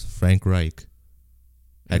Colts, Frank Reich,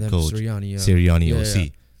 head coach, Sirianni OC. Yeah.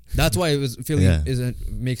 That's why it was Philly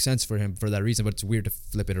makes sense for him for that reason, but it's weird to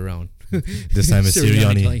flip it around. This time it's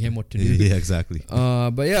Sirianni telling him what to do. Yeah, exactly.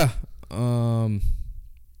 But yeah.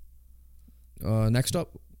 Next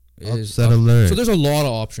up is upset alert. So there's a lot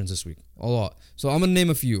of options this week, a lot. So I'm gonna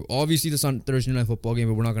name a few. Obviously, the Thursday night football game,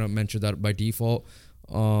 but we're not gonna mention that by default.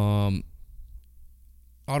 I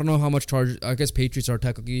don't know how much Chargers. I guess Patriots are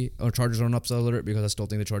technically or Chargers are on upset alert because I still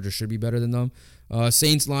think the Chargers should be better than them.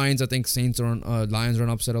 Saints Lions. I think Saints are on Lions are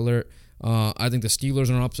on upset alert. I think the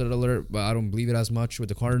Steelers are on upset alert, but I don't believe it as much with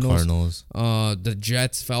the Cardinals. The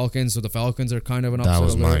Jets Falcons. So the Falcons are kind of an upset alert.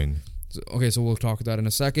 That was mine. Okay, so we'll talk about that in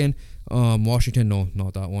a second. Washington, no,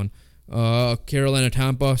 not that one. Carolina,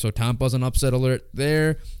 Tampa. So Tampa's an upset alert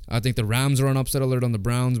there. I think the Rams are on upset alert on the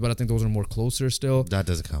Browns, but I think those are more closer still. That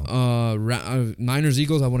doesn't count. Niners,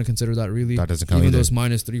 Eagles, I wouldn't consider that really. That doesn't count even either. though it's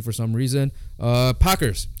 -3 for some reason.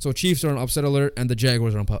 Packers. So Chiefs are on upset alert, and the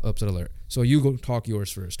Jaguars are on upset alert. So you go talk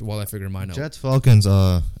yours first while I figure mine out. Jets, Falcons,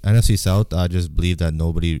 NFC South. I just believe that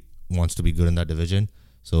nobody wants to be good in that division.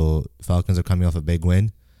 So Falcons are coming off a big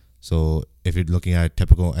win. So if you're looking at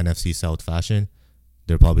typical NFC South fashion,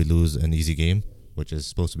 they'll probably lose an easy game, which is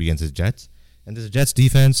supposed to be against the Jets. And this Jets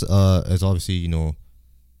defense is obviously,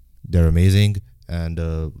 they're amazing. And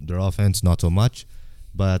their offense, not so much.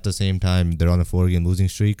 but at the same time, they're on a 4-game losing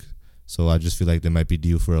streak. So I just feel like they might be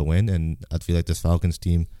due for a win, and I feel like this Falcons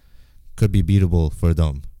team could be beatable for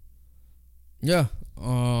them. Yeah.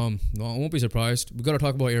 No, I won't be surprised. We got to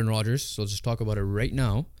talk about Aaron Rodgers, so let's just talk about it right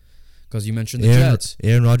now, because you mentioned the Jets.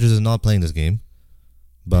 Aaron Rodgers is not playing this game,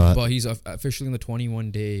 but he's officially in the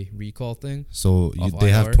 21-day recall thing. So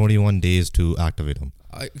they have 21 days to activate him.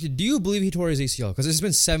 Do you believe he tore his ACL? Because it's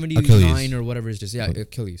been 79 Achilles. or whatever it's just. Yeah,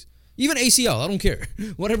 Achilles. Even ACL, I don't care.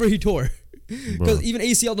 Whatever he tore. Because even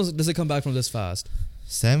ACL doesn't come back from this fast.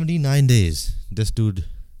 79 days. This dude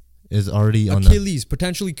is already on Achilles,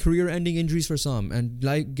 potentially career-ending injuries for some, and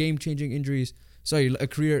like game-changing injuries. Sorry,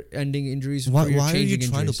 career-ending injuries. Why are you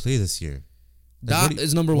trying to play this year? That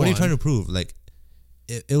is number one. What are you trying to prove? Like,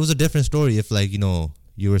 it was a different story if, like,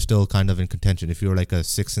 you were still kind of in contention. If you were like a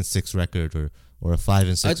 6-6 record or a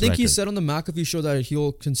 5-6. I think record. he said on the McAfee show that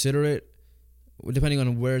he'll consider it, depending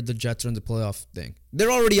on where the Jets are in the playoff thing. They're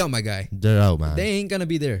already out, my guy. They're out, man. They ain't gonna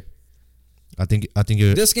be there. I think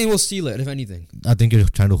you're. This game will seal it, if anything. I think you're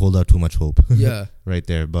trying to hold out too much hope. Yeah, right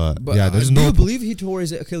there. But yeah, there's do no. you believe he tore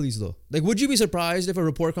his Achilles though? Like, would you be surprised if a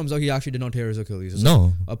report comes out he actually did not tear his Achilles? It's No,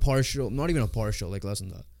 like a partial, not even a partial, like less than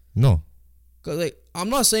that. No. Cause like I'm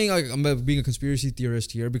not saying like I'm being a conspiracy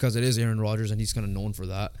theorist here, because it is Aaron Rodgers and he's kind of known for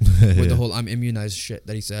that with the whole "I'm immunized" shit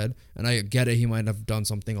that he said, and I get it. He might have done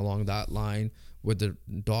something along that line with the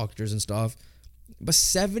doctors and stuff, but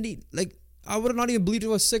 70, like, I would have not even believed it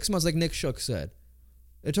was 6 months, like Nick Shook said.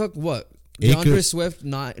 It took what? DeAndre Swift,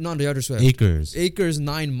 not DeAndre Swift. Akers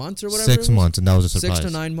 9 months or whatever. 6 months, and that was a surprise. 6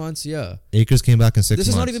 to 9 months, yeah. Akers came back in 6 months. This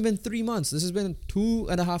has not even been 3 months. This has been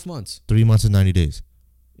 2.5 months. 3 months and 90 days.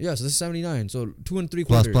 Yeah, so this is 79. So 2 3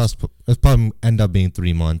 quarters. Plus, it's probably end up being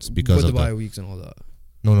 3 months because with of the bye weeks and all that.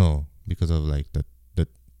 No, because of like the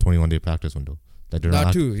 21-day practice window. That they're that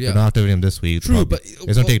not, too, yeah. They're not activating him this week. True, but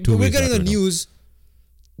it's gonna take 2 weeks. We're getting the news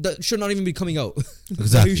that should not even be coming out.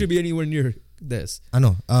 Exactly. You should be anywhere near this. I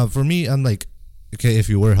know. For me, I'm like, okay, if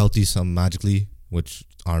you were healthy some magically, which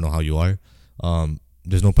I don't know how you are,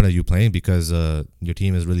 there's no point of you playing because your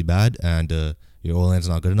team is really bad and your O-line's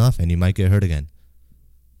not good enough and you might get hurt again.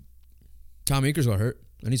 Tom Akers got hurt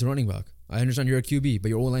and he's a running back. I understand you're a QB, but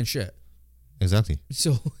your O-line shit. Exactly.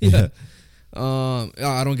 So, yeah.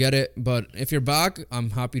 I don't get it, but if you're back, I'm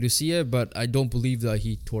happy to see it, but I don't believe that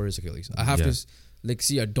he tore his Achilles. I have to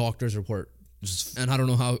see a doctor's report, and I don't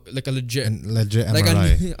know how, like a legit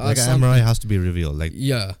MRI. Like an MRI has to be revealed, like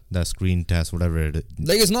yeah, that screen test, whatever it is.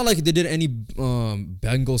 Like, it's not like they did any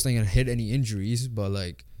Bengals thing and hit any injuries, but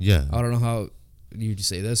like, yeah, I don't know how you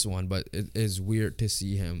say this one, but it is weird to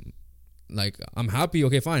see him. Like, I'm happy.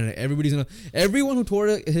 Okay, fine. Everyone who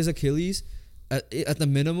tore his Achilles, at the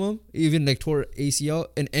minimum, even like tore ACL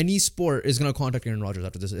in any sport, is gonna contact Aaron Rodgers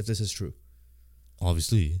after this if this is true.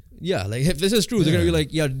 Obviously. Yeah, like if this is true, they're gonna be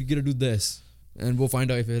like, yeah, you're gonna do this, and we'll find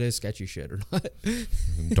out if it is sketchy shit or not.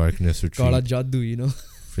 Darkness retreat. Kala Jaddu,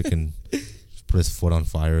 Freaking put his foot on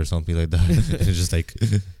fire or something like that. It's just like.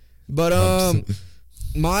 But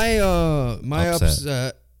my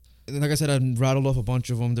upset. Like I said, I rattled off a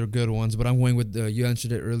bunch of them. They're good ones, but I'm going with you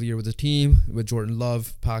answered it earlier with the team with Jordan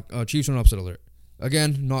Love. Chiefs are an upset alert.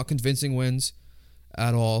 Again, not convincing wins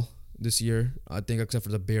at all this year. I think except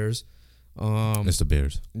for the Bears. It's the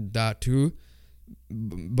Bears. That too,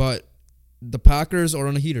 but the Packers are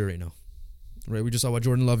on a heater right now. Right, we just saw what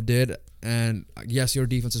Jordan Love did, and yes, your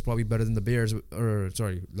defense is probably better than the Bears,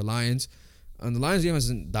 the Lions, and the Lions' defense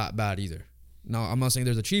isn't that bad either. Now, I'm not saying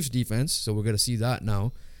there's a Chiefs defense, so we're gonna see that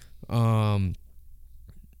now.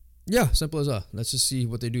 Yeah, simple as that. Let's just see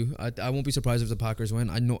what they do. I won't be surprised if the Packers win.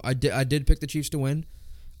 I know I did pick the Chiefs to win.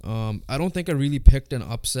 I don't think I really picked an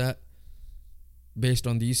upset based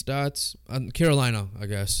on these stats. Carolina, I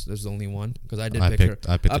guess, is the only one because I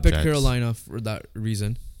picked Carolina for that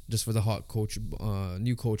reason, just for the hot coach,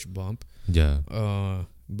 new coach bump. Yeah.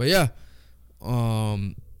 But yeah,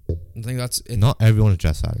 I think that's it. Not everyone is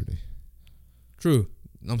just Saturday. True.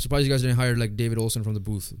 I'm surprised you guys didn't hire like David Olsen from the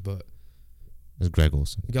booth, but it's Greg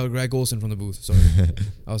Olsen. You got Greg Olsen from the booth. Sorry,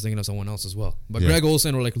 I was thinking of someone else as well, but Greg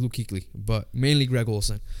Olsen or like Luke Kuechly, but mainly Greg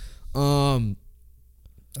Olsen. I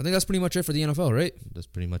think that's pretty much it for the NFL, right? That's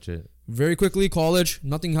pretty much it. Very quickly, college.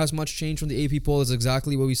 Nothing has much changed from the AP poll. It's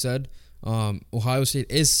exactly what we said. Ohio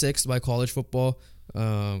State is 6th by college football.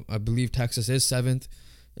 I believe Texas is 7th.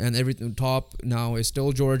 And everything top now is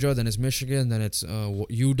still Georgia, then it's Michigan, then it's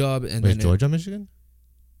UW, and then Georgia, Michigan?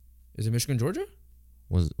 Is it Michigan, Georgia? It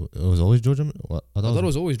was always Georgia? I thought it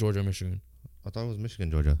was always Georgia, Michigan. I thought it was Michigan,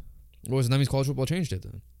 Georgia. Well, that means college football changed it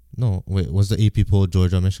then. No, wait, was the AP poll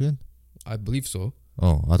Georgia, Michigan? I believe so.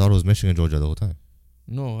 Oh, I thought it was Michigan, Georgia the whole time.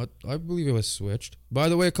 No, I believe it was switched. By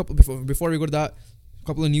the way, a couple before we go to that, A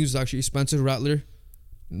couple of news actually. Spencer Rattler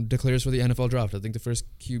declares for the NFL draft. I think the first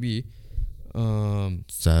QB.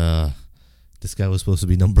 This guy was supposed to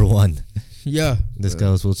be number 1. Yeah. This guy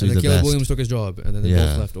was supposed to be the Caleb best. Williams took his job, and then they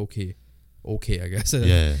both left. Okay, I guess.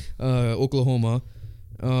 Yeah. Oklahoma.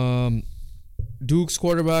 Duke's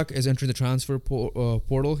quarterback is entering the transfer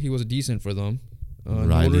portal. He was decent for them.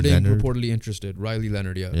 Notre Dame reportedly interested. Riley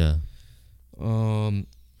Leonard, yeah. Yeah. And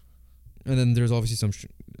then there's obviously some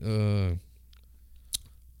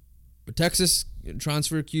Texas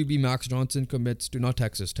transfer QB Max Johnson commits to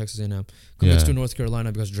Texas A&M commits to North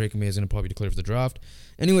Carolina because Drake May is going to probably declare for the draft.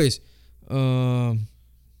 Anyways, I'm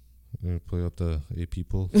gonna play up the 8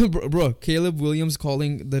 people. bro, Caleb Williams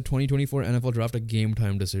calling the 2024 NFL draft a game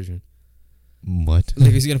time decision. What?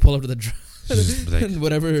 Like, is he gonna pull up to the draft? Like,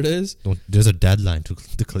 whatever it is. There's a deadline to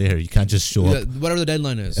declare. You can't just show up. Whatever the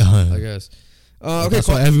deadline is, I guess. Okay, that's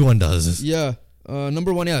what everyone does. Yeah.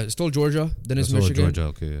 Number 1, it's still Georgia. Then it's Michigan. Georgia,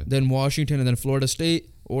 okay. Yeah. Then Washington, and then Florida State,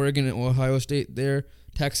 Oregon, and Ohio State. There,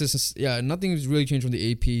 Texas. Nothing's really changed from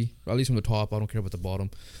the AP, or at least from the top. I don't care about the bottom.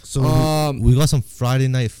 So we got some Friday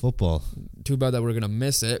night football. Too bad that we're gonna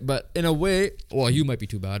miss it, but in a way, you might be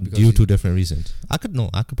too bad because due to different reasons. I could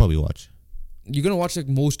probably watch. You're gonna watch like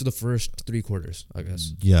most of the first 3 quarters, I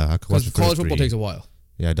guess. Yeah, I could watch. Because college football takes a while.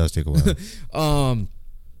 Yeah, it does take a while.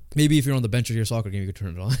 Maybe if you're on the bench of your soccer game, you could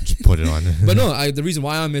turn it on. Just put it on. But no, the reason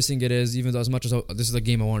why I'm missing it is, even though as much as this is a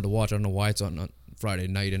game I wanted to watch, I don't know why it's on Friday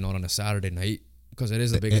night and not on a Saturday night, because it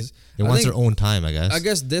is the biggest. It wants their own time, I guess. I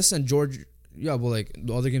guess this and Georgia, like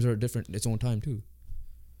the other games are different, its own time too.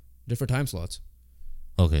 Different time slots.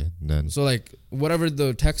 Okay, then. So like whatever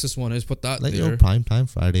the Texas one is, put that like there. Prime time,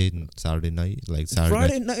 Friday and Saturday night, like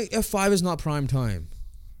Friday night F5 is not prime time.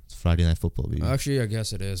 It's Friday night football, baby. Actually, I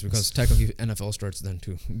guess it is because technically NFL starts then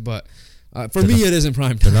too. But for me, it isn't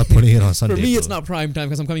prime time. They're not putting it on Sunday. For me, it's not prime time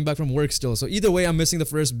because I'm coming back from work still. So either way, I'm missing the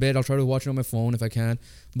first bit. I'll try to watch it on my phone if I can.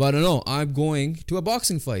 But I don't know. I'm going to a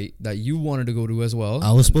boxing fight that you wanted to go to as well.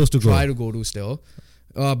 I was supposed to try to go to still.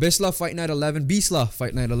 Bisla Fight Night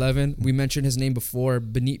 11. We mentioned his name before.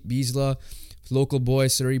 Benit Bisla, local boy,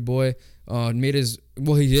 Surrey boy. He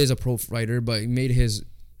is a pro fighter, but he made his,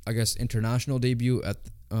 I guess, international debut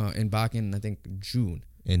back in I think June.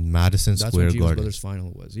 In Madison Square Garden. That's when Gio's Brothers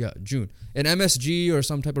final was. Yeah, June. In MSG or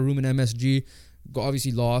some type of room in MSG.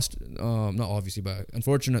 Obviously lost. Not obviously, but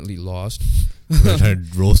unfortunately lost. We're trying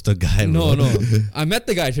to roast the guy. No. I met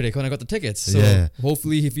the guy today when I got the tickets. So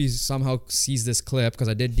hopefully if he somehow sees this clip, because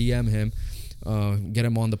I did DM him, get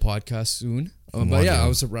him on the podcast soon. But I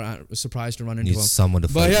was surprised to run into him. Someone to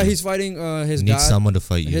fight. But he's fighting his dad. Needs someone to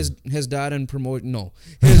fight you. His dad and promote. No,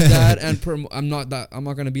 his dad and I'm not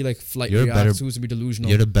gonna be like flight reacts who's to be delusional.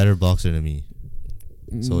 You're the better boxer than me.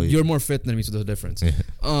 So you're more fit than me, so there's a difference.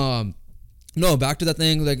 No, back to that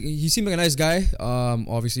thing. Like, he seemed like a nice guy.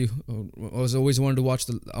 Obviously, I wanted to watch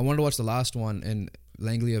the last one in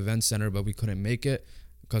Langley Event Center, but we couldn't make it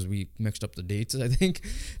because we mixed up the dates, I think.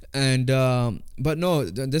 And but no,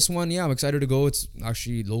 this one, I'm excited to go. It's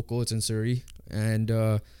actually local. It's in Surrey,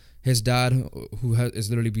 and his dad, who is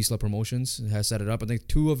literally Bisla Promotions, has set it up. I think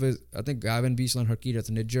Gavin Bisla and Harkit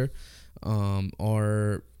Nidjar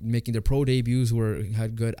are making their pro debuts who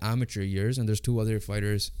had good amateur years, and there's 2 other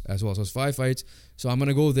fighters as well. So it's 5 fights. So I'm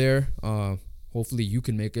gonna go there. Hopefully you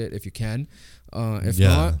can make it if you can. If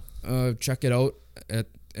not, check it out.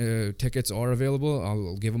 Tickets are available.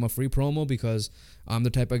 I'll give them a free promo because I'm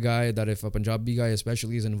the type of guy that if a Punjabi guy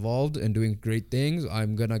especially is involved and doing great things,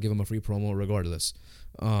 I'm gonna give him a free promo regardless.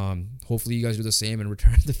 Hopefully you guys do the same and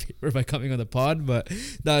return the favor by coming on the pod, but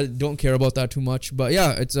don't care about that too much. But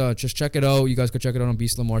it's just check it out. You guys could check it out on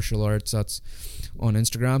Bisla Martial Arts. That's on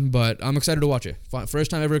Instagram. But I'm excited to watch it.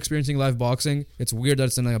 First time ever experiencing live boxing. It's weird that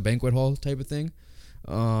it's in like a banquet hall type of thing.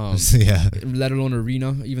 Let alone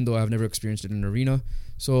arena, even though I've never experienced it in an arena.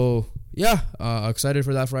 So excited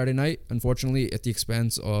for that Friday night. Unfortunately, at the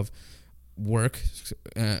expense of work,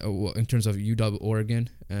 in terms of UW Oregon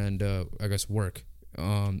and I guess work.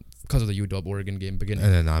 Because of the UW Oregon game beginning.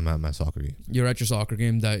 And then I'm at my soccer game. You're at your soccer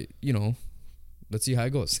game that, let's see how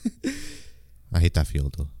it goes. I hate that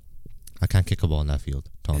field though. I can't kick a ball in that field.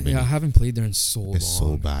 Tom Binney. I haven't played there in so long. It's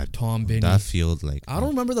so bad. Tom Binney. That field, I don't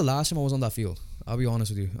remember the last time I was on that field. I'll be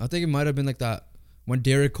honest with you. I think it might have been like that when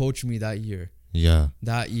Derek coached me that year. Yeah.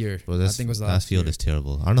 That year. Bro, I think it was that field is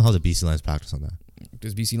terrible. I don't know how the BC Lions practice on that.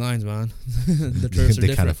 There's BC Lions, man. The turfs are different.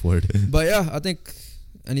 They can't afford it. But I think...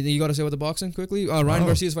 Anything you got to say about the boxing quickly? Ryan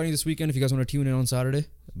Garcia is fighting this weekend if you guys want to tune in on Saturday.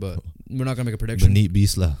 But we're not going to make a prediction. Benit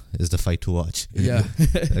Bisla is the fight to watch. Yeah.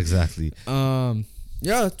 Exactly.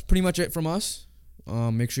 That's pretty much it from us.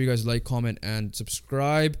 Make sure you guys like, comment, and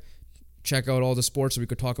subscribe. check out all the sports so we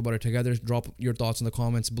could talk about it together. Drop your thoughts in the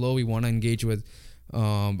comments below. We want to engage with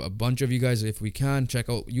a bunch of you guys if we can. Check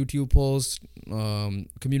out YouTube polls,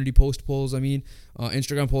 community post polls.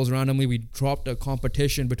 Instagram polls randomly. We dropped a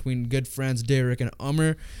competition between good friends Derek and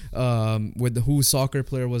Amr with whose soccer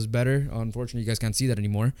player was better. Unfortunately, you guys can't see that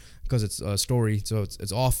anymore because it's a story, so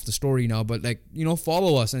it's off the story now. But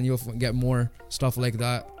follow us and you'll get more stuff like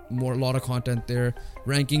that. A lot of content there.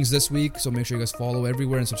 Rankings this week, so make sure you guys follow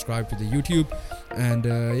everywhere and subscribe to the YouTube. And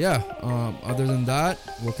other than that,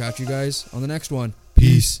 we'll catch you guys on the next one.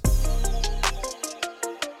 Peace.